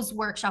those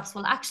workshops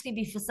will actually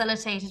be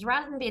facilitated,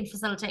 rather than being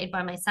facilitated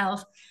by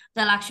myself,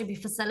 they'll actually be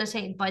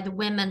facilitated by the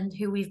women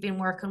who we've been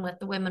working with,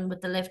 the women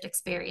with the lived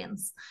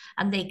experience.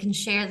 And they can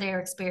share their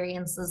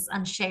experiences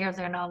and share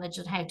their knowledge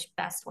on how to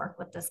best work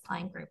with this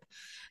client group.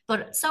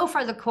 But so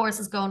far, the course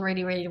is going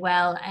really, really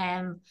well.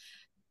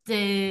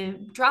 The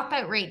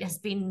dropout rate has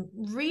been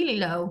really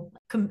low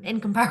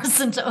in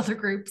comparison to other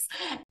groups.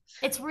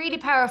 It's really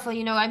powerful.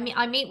 You know,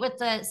 I meet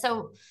with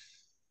so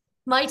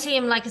my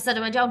team, like I said,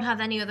 I don't have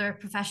any other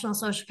professional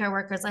social care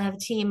workers. I have a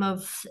team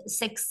of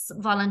 6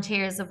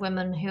 volunteers of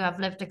women who have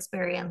lived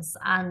experience.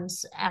 And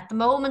at the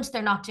moment,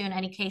 they're not doing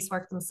any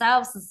casework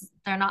themselves.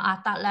 They're not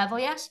at that level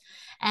yet.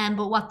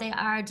 But what they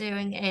are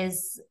doing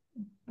is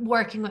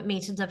working with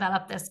me to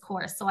develop this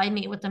course. So I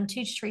meet with them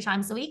 2 to 3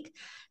 times a week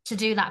to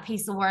do that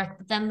piece of work.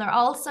 But then they're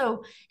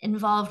also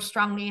involved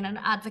strongly in an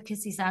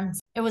advocacy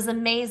sense. it was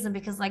amazing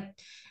because like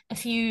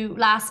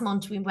last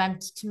month we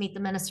went to meet the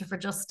Minister for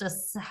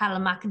Justice,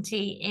 Helen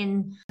McEntee,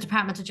 in the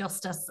Department of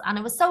Justice. And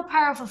it was so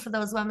powerful for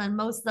those women.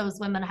 Most of those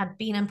women had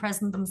been in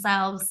prison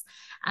themselves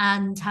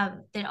and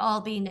they'd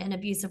all been in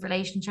abusive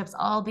relationships,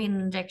 all been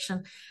in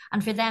addiction.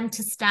 And for them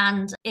to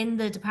stand in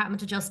the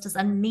Department of Justice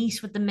and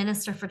meet with the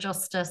Minister for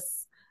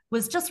Justice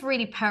was just a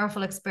really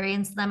powerful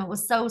experience for them. It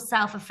was so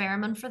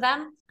self-affirming for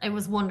them. It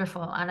was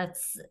wonderful. And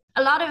it's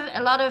a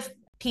lot of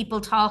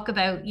people talk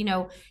about, you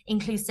know,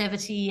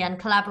 inclusivity and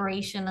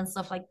collaboration and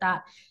stuff like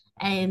that.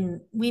 And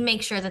we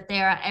make sure that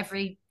they're at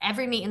every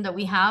meeting that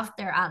we have,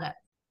 they're at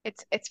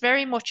it. It's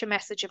very much a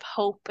message of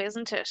hope,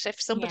 isn't it? If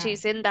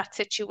somebody's in that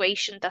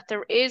situation, that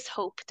there is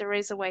hope, there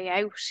is a way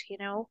out, you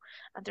know,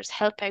 and there's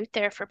help out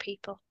there for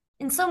people.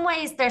 In some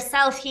ways, they're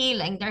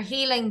self-healing. They're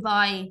healing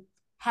by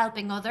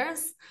helping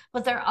others,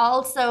 but they're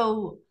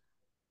also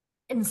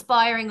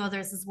inspiring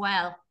others as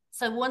well.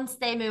 So once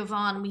they move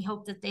on, we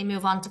hope that they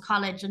move on to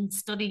college and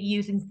study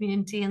youth and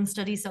community and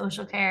study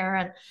social care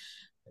and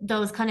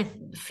those kind of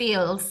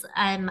fields.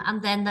 And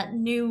then that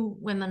new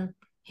women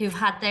who've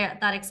had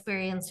that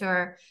experience, who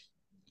are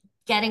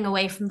getting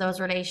away from those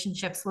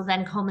relationships, will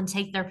then come and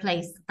take their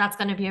place. That's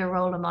going to be a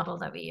role model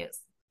that we use.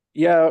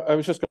 Yeah, I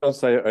was just going to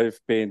say, I've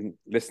been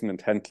listening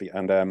intently,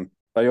 and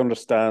I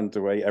understand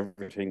the way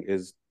everything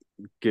is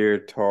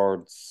geared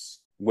towards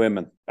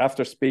women.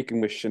 After speaking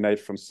with Sinead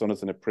from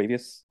Sunners in a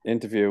previous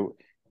interview,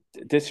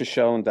 this has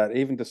shown that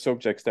even the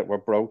subjects that we're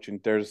broaching,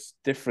 there's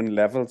different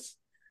levels.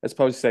 I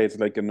suppose say it's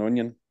like an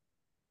onion.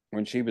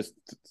 When she was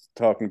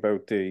talking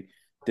about the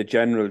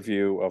general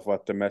view of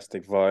what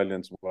domestic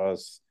violence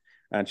was,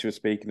 and she was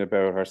speaking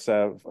about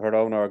herself, her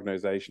own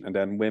organisation, and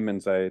then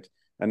Women's Aid,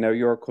 and now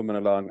you're coming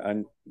along,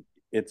 and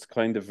it's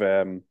kind of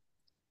a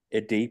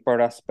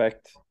deeper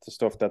aspect to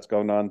stuff that's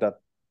going on that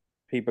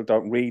people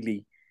don't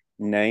really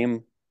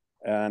name.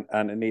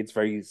 And it needs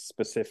very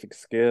specific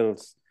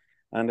skills,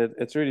 and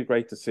it's really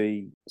great to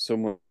see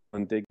someone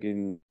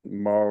digging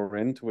more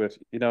into it.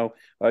 You know,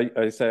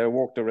 I say I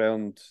walked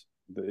around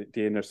the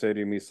inner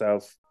city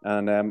myself,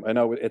 and I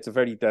know it's a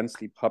very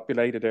densely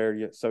populated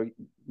area, so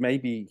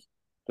maybe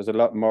there's a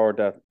lot more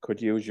that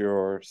could use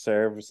your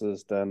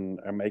services than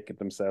are making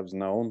themselves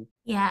known.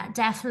 Yeah,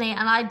 definitely.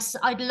 And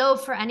I'd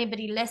love for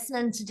anybody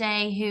listening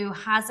today who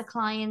has a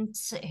client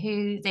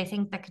who they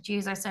think that could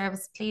use our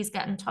service, please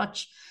get in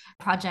touch.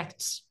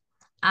 Project,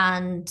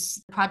 and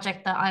the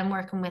project that I'm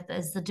working with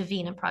is the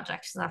DAVINA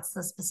Project. So that's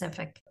the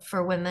specific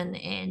for women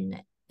in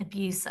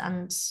abuse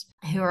and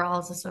who are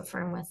also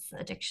suffering with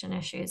addiction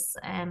issues.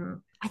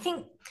 I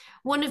think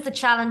one of the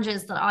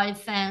challenges that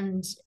I've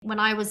found when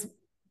I was,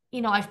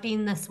 you know, I've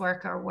been this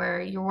worker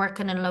where you're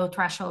working in low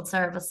threshold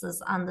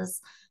services and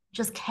there's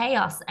just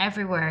chaos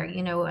everywhere,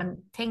 you know, and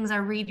things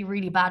are really,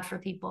 really bad for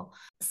people.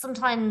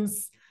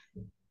 Sometimes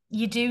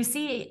you do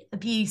see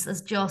abuse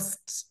as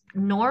just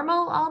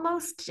normal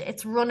almost.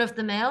 It's run of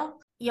the mill.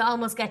 You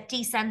almost get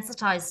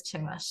desensitized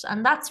to it.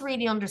 And that's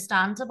really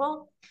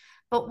understandable.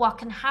 But what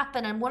can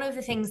happen, and one of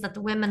the things that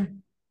the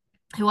women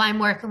who I'm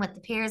working with,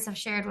 the peers, have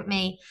shared with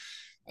me,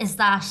 is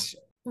that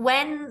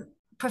when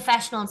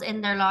professionals in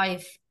their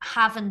life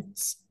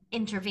haven't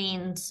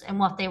intervened in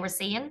what they were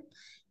seeing,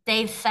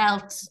 they've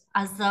felt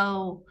as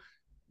though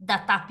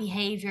that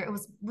behavior, it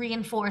was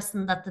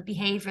reinforcing that the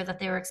behavior that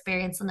they were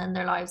experiencing in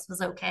their lives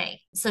was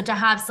okay. So to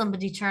have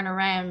somebody turn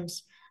around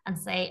and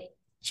say,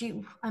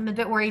 gee, I'm a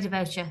bit worried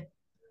about you,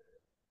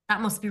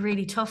 that must be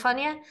really tough on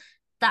you,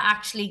 that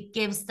actually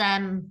gives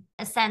them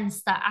a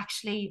sense that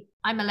actually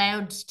I'm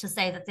allowed to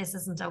say that this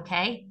isn't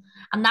okay.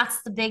 And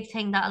that's the big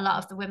thing that a lot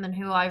of the women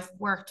who I've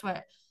worked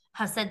with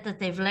have said that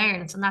they've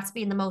learned. And that's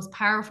been the most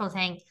powerful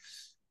thing,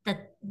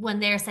 that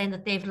when they're saying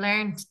that they've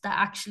learned that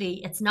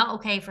actually it's not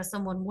okay for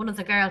someone. One of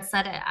the girls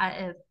said it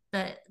at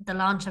the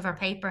launch of her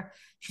paper.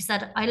 She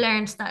said, I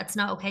learned that it's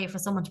not okay for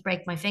someone to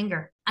break my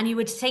finger. And you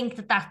would think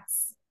that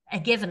that's a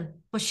given,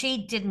 but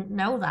she didn't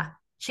know that.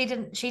 She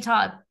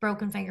thought a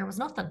broken finger was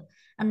nothing.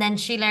 And then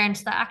she learned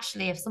that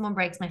actually if someone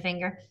breaks my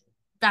finger,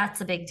 that's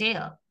a big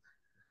deal.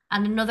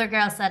 And another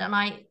girl said,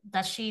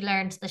 that she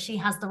learned that she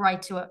has the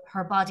right to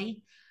her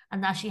body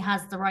and that she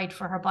has the right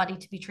for her body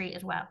to be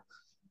treated well.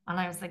 And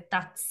I was like,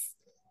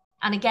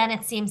 and again,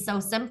 it seems so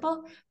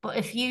simple, but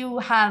if you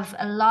have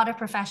a lot of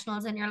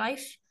professionals in your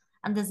life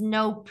and there's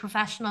no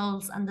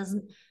professionals and there's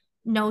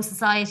no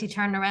society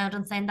turning around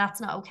and saying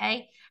that's not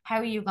okay, how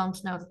are you going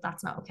to know that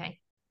that's not okay?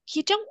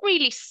 You don't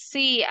really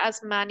see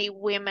as many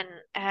women,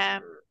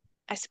 I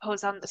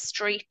suppose, on the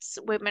streets,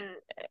 women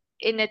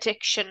in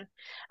addiction,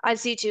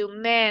 as you do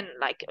men.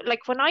 Like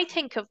when I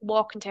think of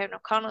walking down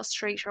O'Connell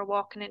Street or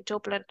walking in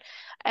Dublin,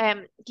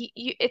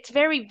 it's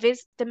very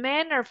the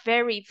men are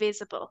very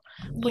visible,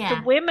 but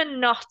the women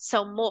not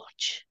so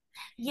much.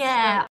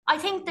 Yeah, so I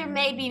think there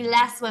may be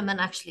less women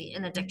actually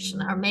in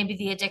addiction, or maybe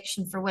the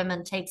addiction for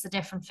women takes a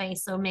different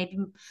face, so maybe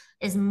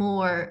is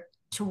more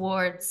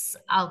towards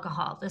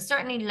alcohol. There's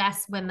certainly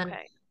less women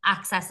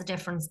access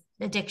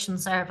addiction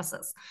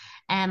services.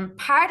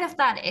 Part of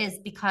that is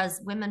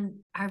because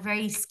women are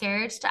very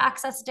scared to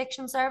access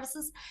addiction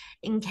services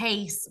in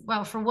case,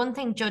 well, for one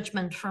thing,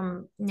 judgment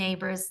from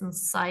neighbours and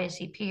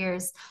society,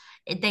 peers.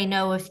 They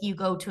know if you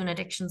go to an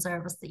addiction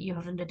service that you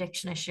have an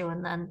addiction issue,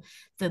 and then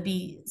there'll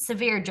be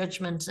severe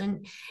judgment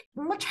and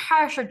much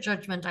harsher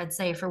judgment, I'd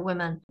say, for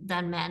women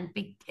than men.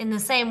 In the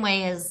same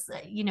way as,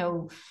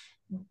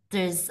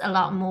 there's a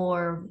lot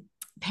more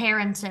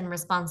parenting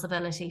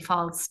responsibility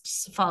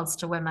falls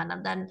to women.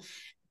 And then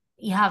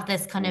you have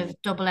this kind of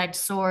double-edged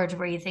sword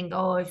where you think,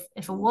 oh,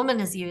 if a woman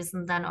is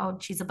using, then, oh,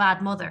 she's a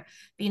bad mother.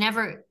 But you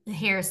never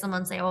hear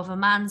someone say, oh, if a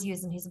man's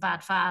using, he's a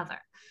bad father.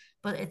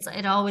 But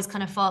it always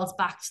kind of falls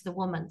back to the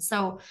woman.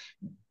 So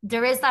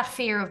there is that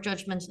fear of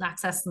judgment and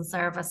accessing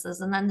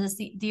services. And then there's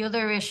the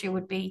other issue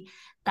would be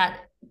that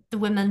the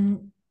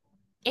women,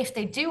 if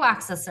they do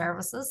access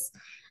services,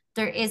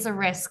 there is a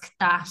risk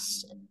that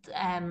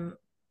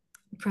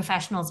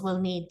professionals will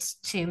need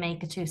to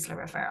make a TUSLA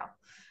referral.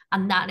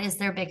 And that is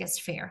their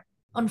biggest fear.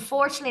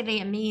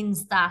 Unfortunately, it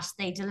means that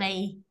they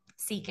delay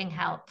seeking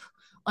help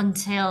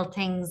until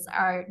things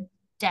are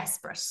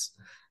desperate,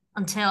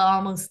 until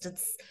almost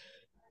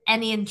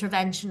any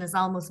intervention is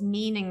almost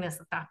meaningless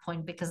at that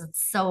point because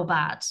it's so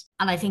bad.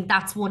 And I think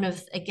that's one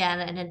of, again,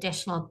 an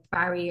additional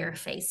barrier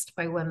faced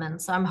by women.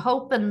 So I'm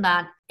hoping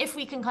that if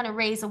we can kind of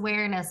raise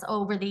awareness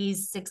over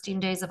these 16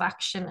 days of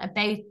action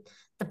about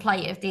the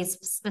plight of these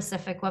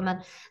specific women,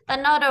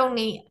 then not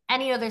only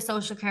any other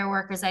social care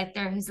workers out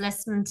there who's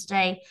listening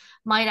today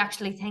might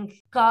actually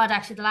think, God,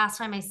 actually, the last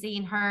time I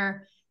seen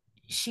her,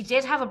 she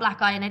did have a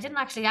black eye and I didn't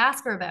actually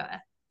ask her about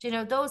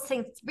it. Those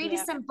things, really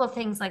simple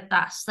things like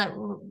that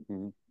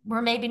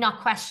we're maybe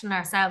not questioning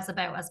ourselves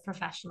about as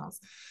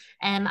professionals.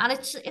 And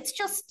it's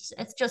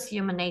just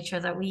human nature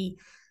that we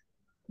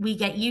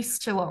get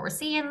used to what we're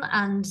seeing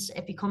and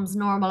it becomes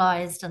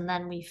normalized, and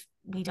then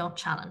we don't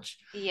challenge.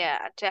 Yeah,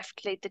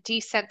 definitely. The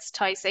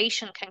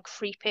desensitization can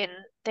creep in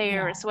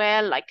there as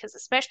well, because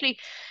especially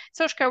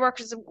social care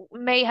workers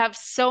may have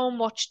so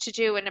much to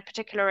do in a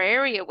particular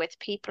area with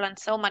people and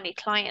so many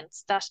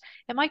clients that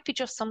it might be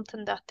just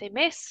something that they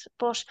miss.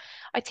 But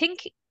I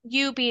think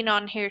you being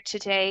on here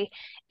today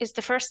is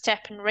the first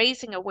step in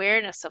raising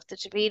awareness of the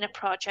DAVINA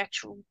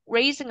Project,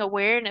 raising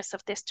awareness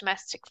of this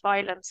domestic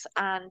violence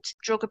and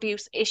drug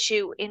abuse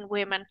issue in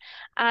women.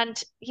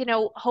 And,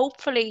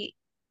 hopefully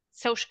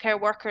social care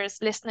workers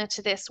listening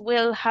to this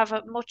will have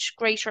a much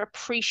greater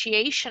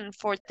appreciation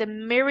for the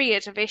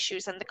myriad of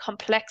issues and the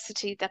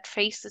complexity that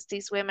faces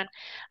these women,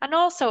 and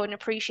also an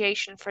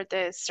appreciation for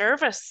the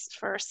service,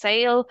 for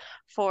SAOL,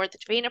 for the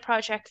DAVINA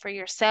Project, for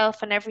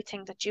yourself and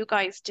everything that you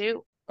guys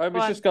do. I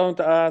was just going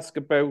to ask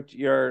about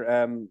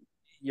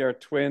your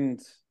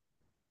twins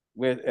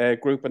with a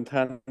group in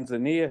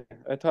Tanzania.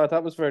 I thought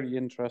that was very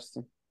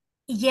interesting.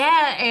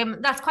 Yeah,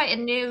 that's quite a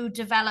new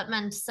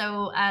development.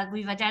 So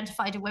we've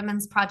identified a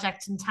women's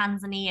project in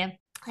Tanzania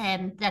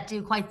that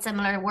do quite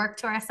similar work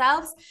to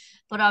ourselves,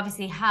 but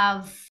obviously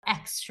have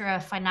extra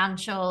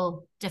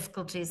financial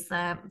difficulties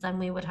than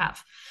we would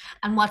have.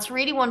 And what's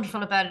really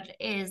wonderful about it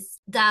is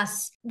that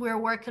we're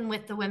working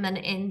with the women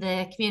in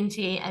the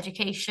community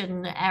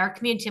education or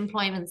community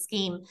employment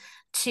scheme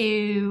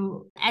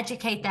to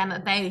educate them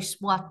about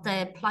what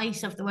the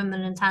plight of the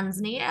women in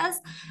Tanzania is.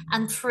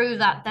 And through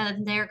that,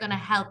 then they're going to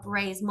help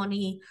raise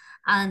money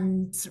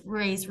and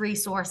raise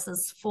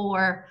resources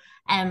for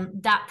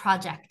that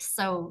project.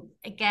 So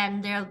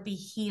again, they'll be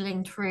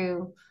healing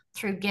through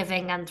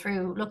giving and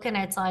through looking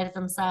outside of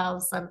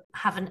themselves and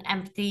having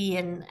empathy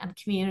and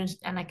community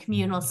and a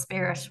communal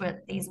spirit with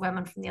these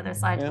women from the other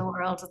side of the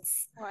world.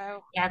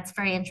 It's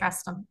very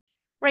interesting.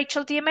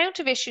 Rachel, the amount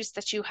of issues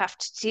that you have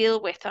to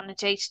deal with on a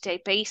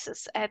day-to-day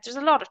basis, there's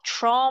a lot of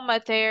trauma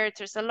there.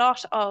 There's a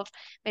lot of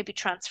maybe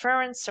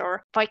transference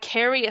or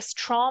vicarious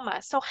trauma.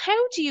 So how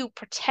do you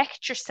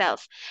protect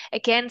yourself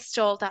against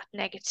all that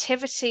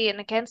negativity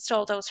and against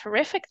all those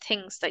horrific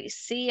things that you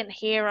see and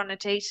hear on a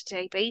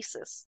day-to-day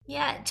basis?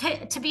 Yeah,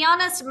 to be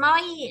honest,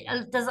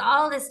 there's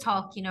all this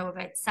talk,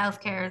 about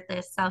self-care,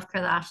 this,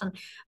 self-care, that. And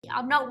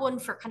I'm not one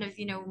for kind of,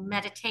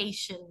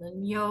 meditation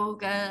and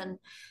yoga and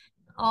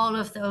all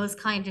of those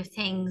kind of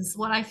things.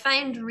 What I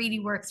found really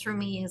works for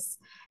me is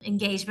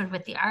engagement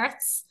with the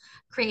arts,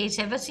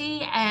 creativity.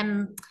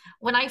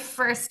 When I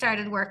first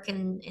started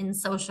working in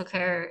social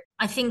care,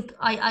 I think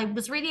I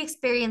was really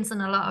experiencing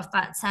a lot of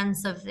that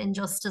sense of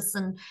injustice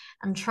and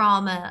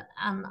trauma.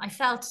 And I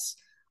felt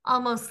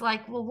almost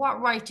like, well,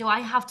 what right do I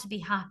have to be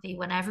happy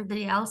when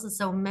everybody else is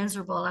so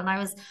miserable? And I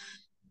was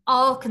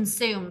all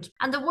consumed,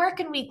 and the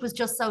working week was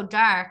just so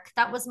dark.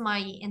 That was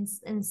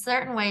in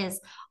certain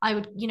ways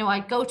I'd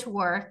go to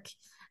work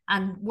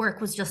and work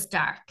was just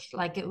dark,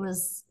 like it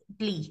was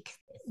bleak.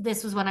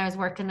 This was when I was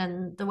working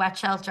in the wet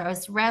shelter. I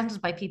was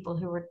surrounded by people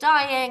who were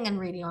dying and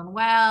really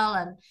unwell,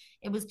 and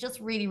it was just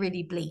really,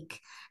 really bleak.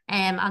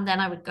 And then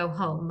I would go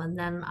home, and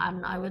then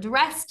I would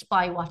rest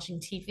by watching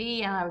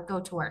TV, and I would go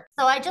to work.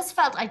 So I just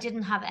felt I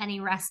didn't have any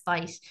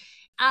respite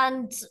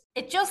And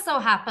it just so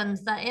happened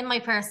that in my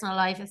personal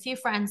life, a few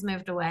friends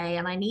moved away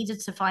and I needed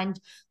to find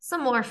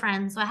some more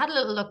friends. So I had a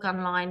little look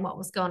online, what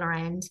was going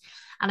around,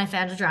 and I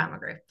found a drama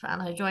group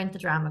and I joined the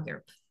drama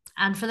group.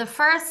 And for the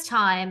first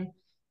time,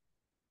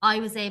 I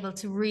was able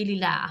to really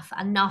laugh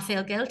and not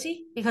feel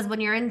guilty, because when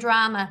you're in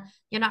drama,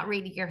 you're not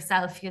really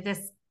yourself. You're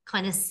this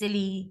kind of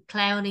silly,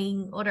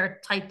 clowning, other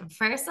type of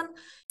person.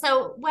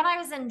 So when I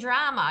was in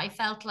drama, I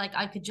felt like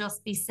I could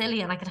just be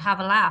silly and I could have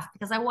a laugh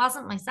because I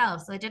wasn't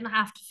myself. So I didn't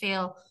have to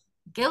feel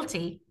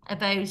guilty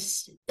about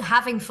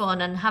having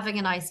fun and having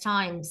a nice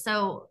time.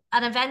 So,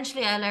 and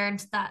eventually I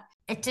learned that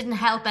it didn't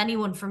help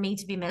anyone for me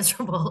to be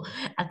miserable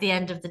at the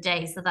end of the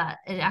day, so that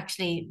it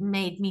actually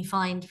made me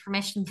find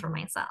permission for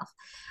myself.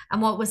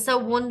 And what was so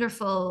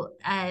wonderful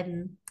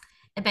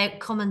about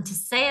coming to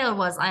SAOL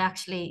was I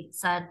actually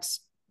said,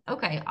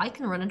 okay, I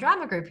can run a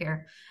drama group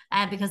here,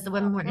 because the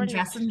women were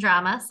interested in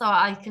drama. So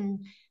I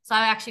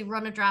actually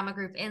run a drama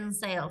group in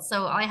SAOL.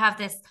 So I have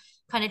this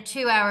kind of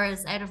 2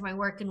 hours out of my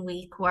working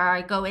week where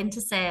I go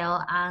into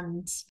SAOL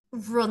and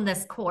run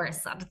this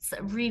course. And it's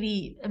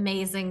really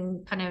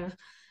amazing, kind of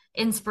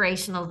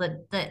inspirational,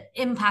 the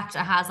impact it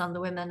has on the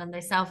women and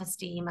their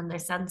self-esteem and their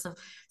sense of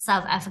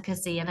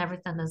self-efficacy and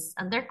everything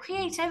and their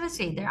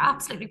creativity. They're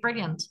absolutely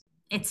brilliant.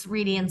 It's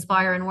really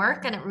inspiring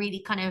work and it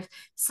really kind of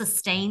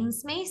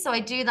sustains me. So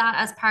I do that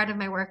as part of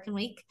my working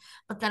week,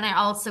 but then I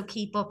also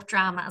keep up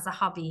drama as a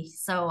hobby.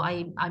 So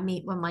I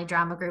meet with my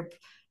drama group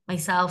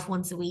myself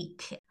once a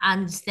week.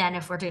 And then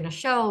if we're doing a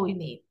show, we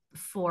meet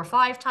 4 or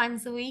 5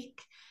 times a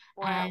week.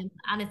 Wow.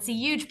 And it's a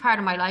huge part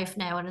of my life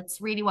now, and it's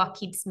really what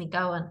keeps me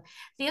going.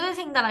 The other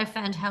thing that I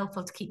found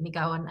helpful to keep me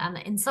going, and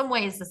in some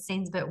ways this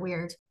seems a bit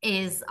weird,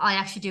 is I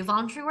actually do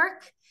voluntary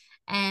work.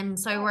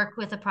 So I work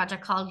with a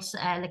project called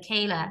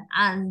Lakayla,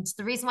 and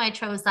the reason why I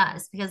chose that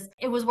is because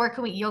it was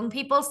working with young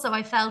people, so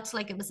I felt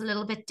like it was a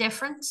little bit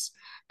different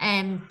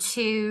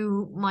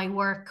to my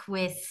work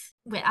with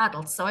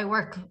adults. So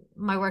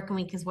my working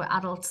week is with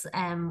adults,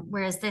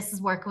 whereas this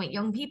is working with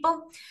young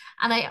people.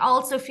 And I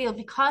also feel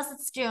because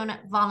it's doing it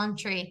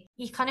voluntary,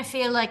 you kind of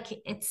feel like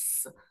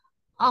it's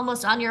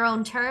almost on your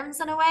own terms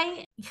in a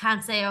way. You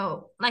can't say,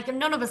 oh, like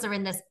none of us are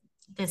in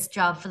this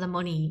job for the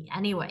money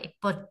anyway,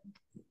 but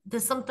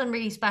there's something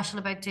really special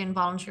about doing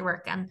voluntary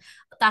work, and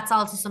that's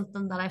also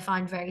something that I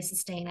find very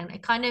sustaining.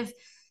 It kind of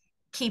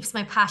keeps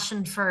my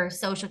passion for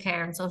social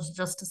care and social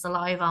justice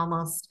alive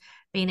almost.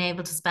 Being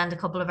able to spend a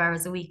couple of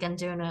hours a week and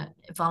doing it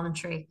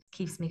voluntary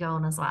keeps me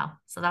going as well.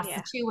 So that's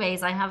the 2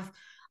 ways I have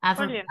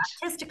an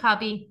artistic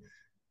hobby,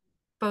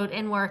 both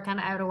in work and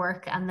out of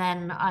work, and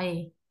then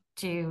I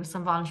do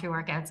some voluntary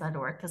work outside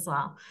of work as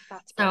well.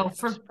 So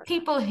for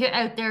people who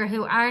out there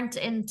who aren't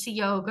into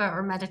yoga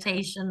or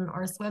meditation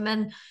or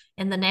swimming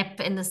in the nip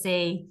in the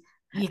sea,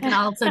 you can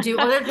also do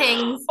other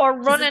things.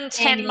 Or running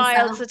 10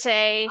 miles a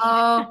day.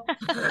 Oh.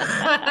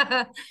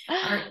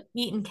 Or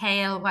eating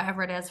kale,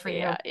 whatever it is for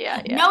you.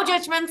 Yeah. No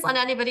judgments on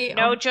anybody.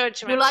 No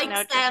judgments. Who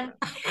likes them.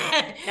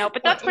 No,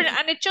 but that's brilliant.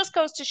 And it just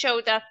goes to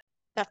show that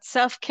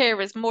self-care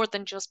is more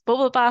than just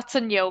bubble baths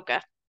and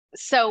yoga.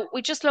 So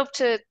we just love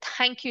to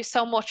thank you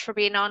so much for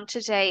being on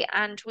today,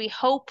 and we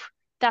hope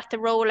that the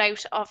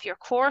rollout of your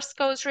course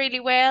goes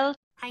really well.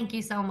 Thank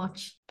you so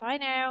much. Bye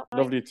now.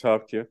 Lovely to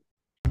talk to you.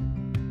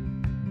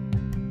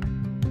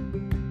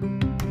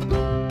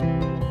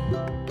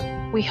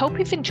 We hope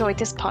you've enjoyed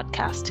this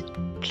podcast.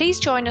 Please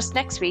join us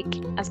next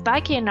week as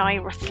Baggie and I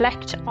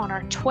reflect on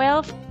our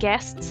 12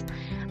 guests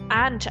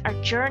and our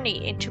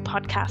journey into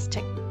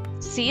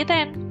podcasting. See you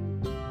then.